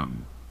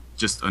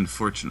 Just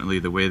unfortunately,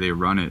 the way they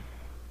run it,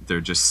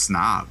 they're just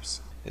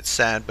snobs. It's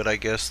sad, but I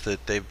guess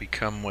that they've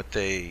become what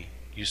they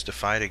used to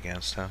fight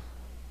against, huh?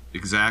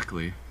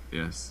 Exactly,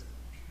 yes.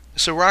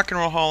 So Rock and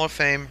Roll Hall of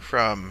Fame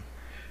from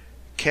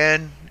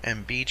Ken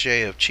and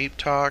BJ of Cheap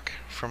Talk,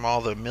 from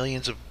all the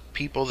millions of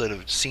people that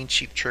have seen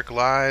Cheap Trick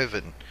live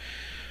and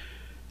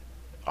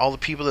all the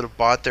people that have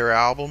bought their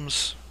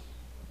albums.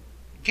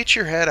 Get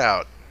your head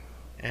out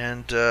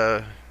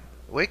and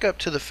wake up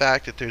to the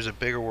fact that there's a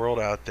bigger world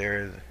out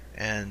there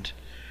and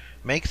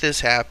make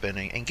this happen,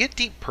 and get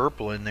Deep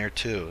Purple in there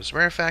too. As a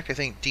matter of fact, I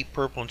think Deep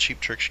Purple and Cheap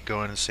Trick should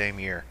go in the same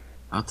year.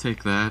 I'll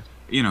take that.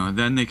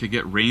 Then they could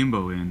get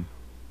Rainbow in.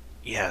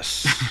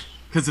 Yes.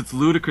 Because it's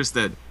ludicrous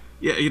that,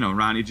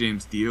 Ronnie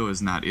James Dio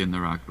is not in the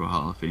Rock and Roll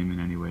Hall of Fame in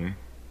any way.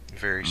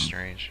 Very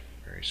strange.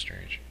 Very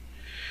strange.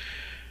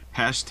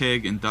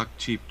 Hashtag induct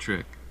Cheap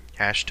Trick.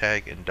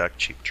 Hashtag induct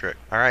Cheap Trick.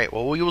 Alright,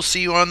 well, we will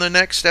see you on the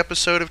next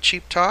episode of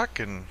Cheap Talk,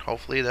 and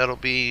hopefully that'll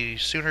be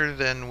sooner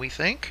than we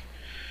think.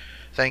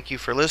 Thank you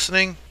for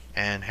listening,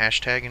 and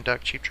hashtag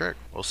induct Cheap Trick.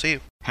 We'll see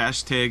you.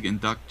 Hashtag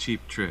induct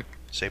Cheap Trick.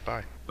 Say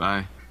bye.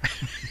 Bye.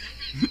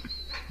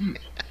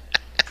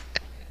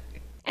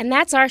 And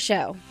that's our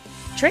show.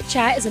 Trick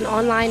Chat is an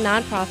online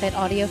nonprofit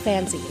audio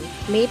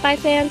fanzine made by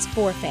fans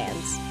for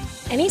fans.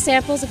 Any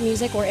samples of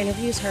music or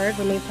interviews heard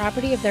remain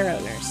property of their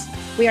owners.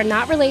 We are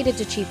not related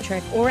to Cheap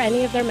Trick or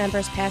any of their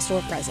members past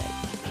or present.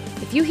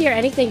 If you hear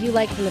anything you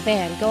like from the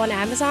band, go on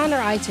Amazon or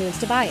iTunes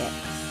to buy it.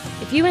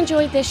 If you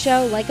enjoyed this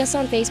show, like us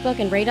on Facebook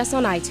and rate us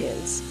on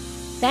iTunes.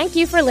 Thank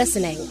you for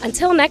listening.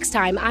 Until next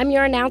time, I'm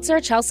your announcer,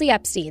 Chelsea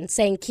Epstein,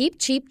 saying keep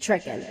cheap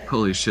trickin'.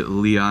 Holy shit,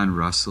 Leon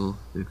Russell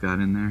they've got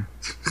in there.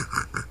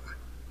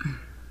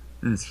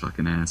 That's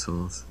fucking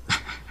assholes.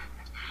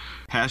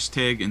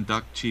 Hashtag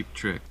induct Cheap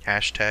Trick.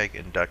 Hashtag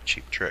induct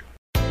Cheap Trick.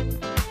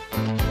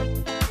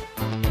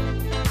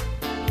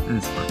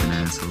 That's fucking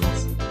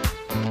assholes.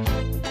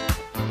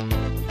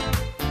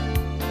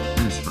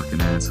 That's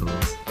fucking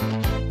assholes.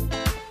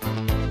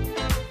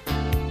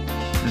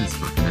 That's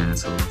fucking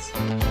assholes.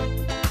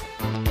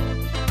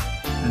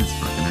 That's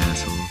fucking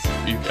assholes.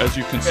 As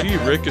you can see,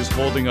 Rick is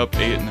holding up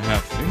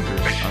 8.5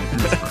 fingers.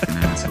 That's fucking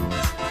assholes.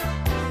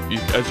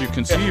 As you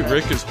can see,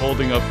 Rick is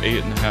holding up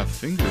 8.5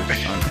 fingers.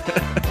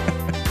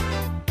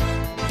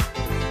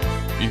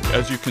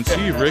 As you can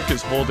see, Rick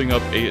is holding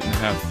up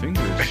 8.5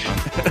 fingers.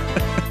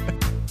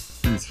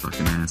 These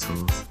fucking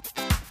assholes.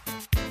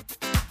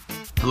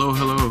 Hello,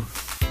 hello.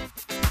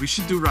 We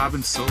should do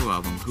Robin's solo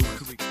album. Who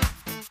could we...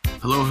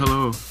 Hello,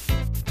 hello.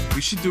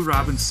 We should do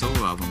Robin's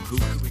solo album. Who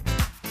could we...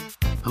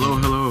 Hello,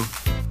 hello.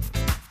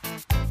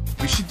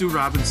 We should do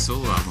Robin's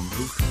solo album.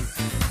 Who could we...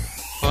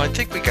 Well, I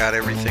think we got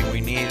everything we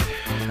need.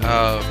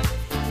 I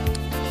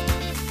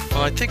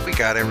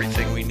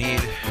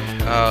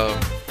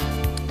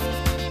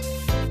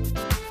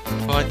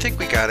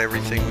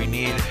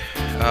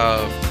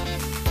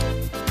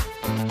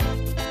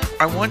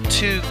want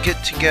to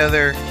get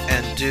together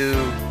and do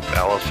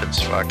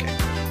elephants fucking.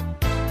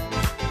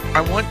 I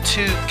want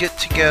to get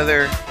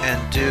together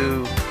and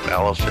do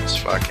elephants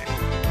fucking.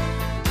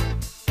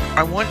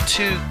 I want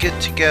to get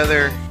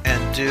together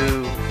and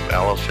do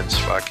elephants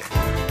fucking.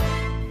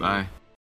 Bye.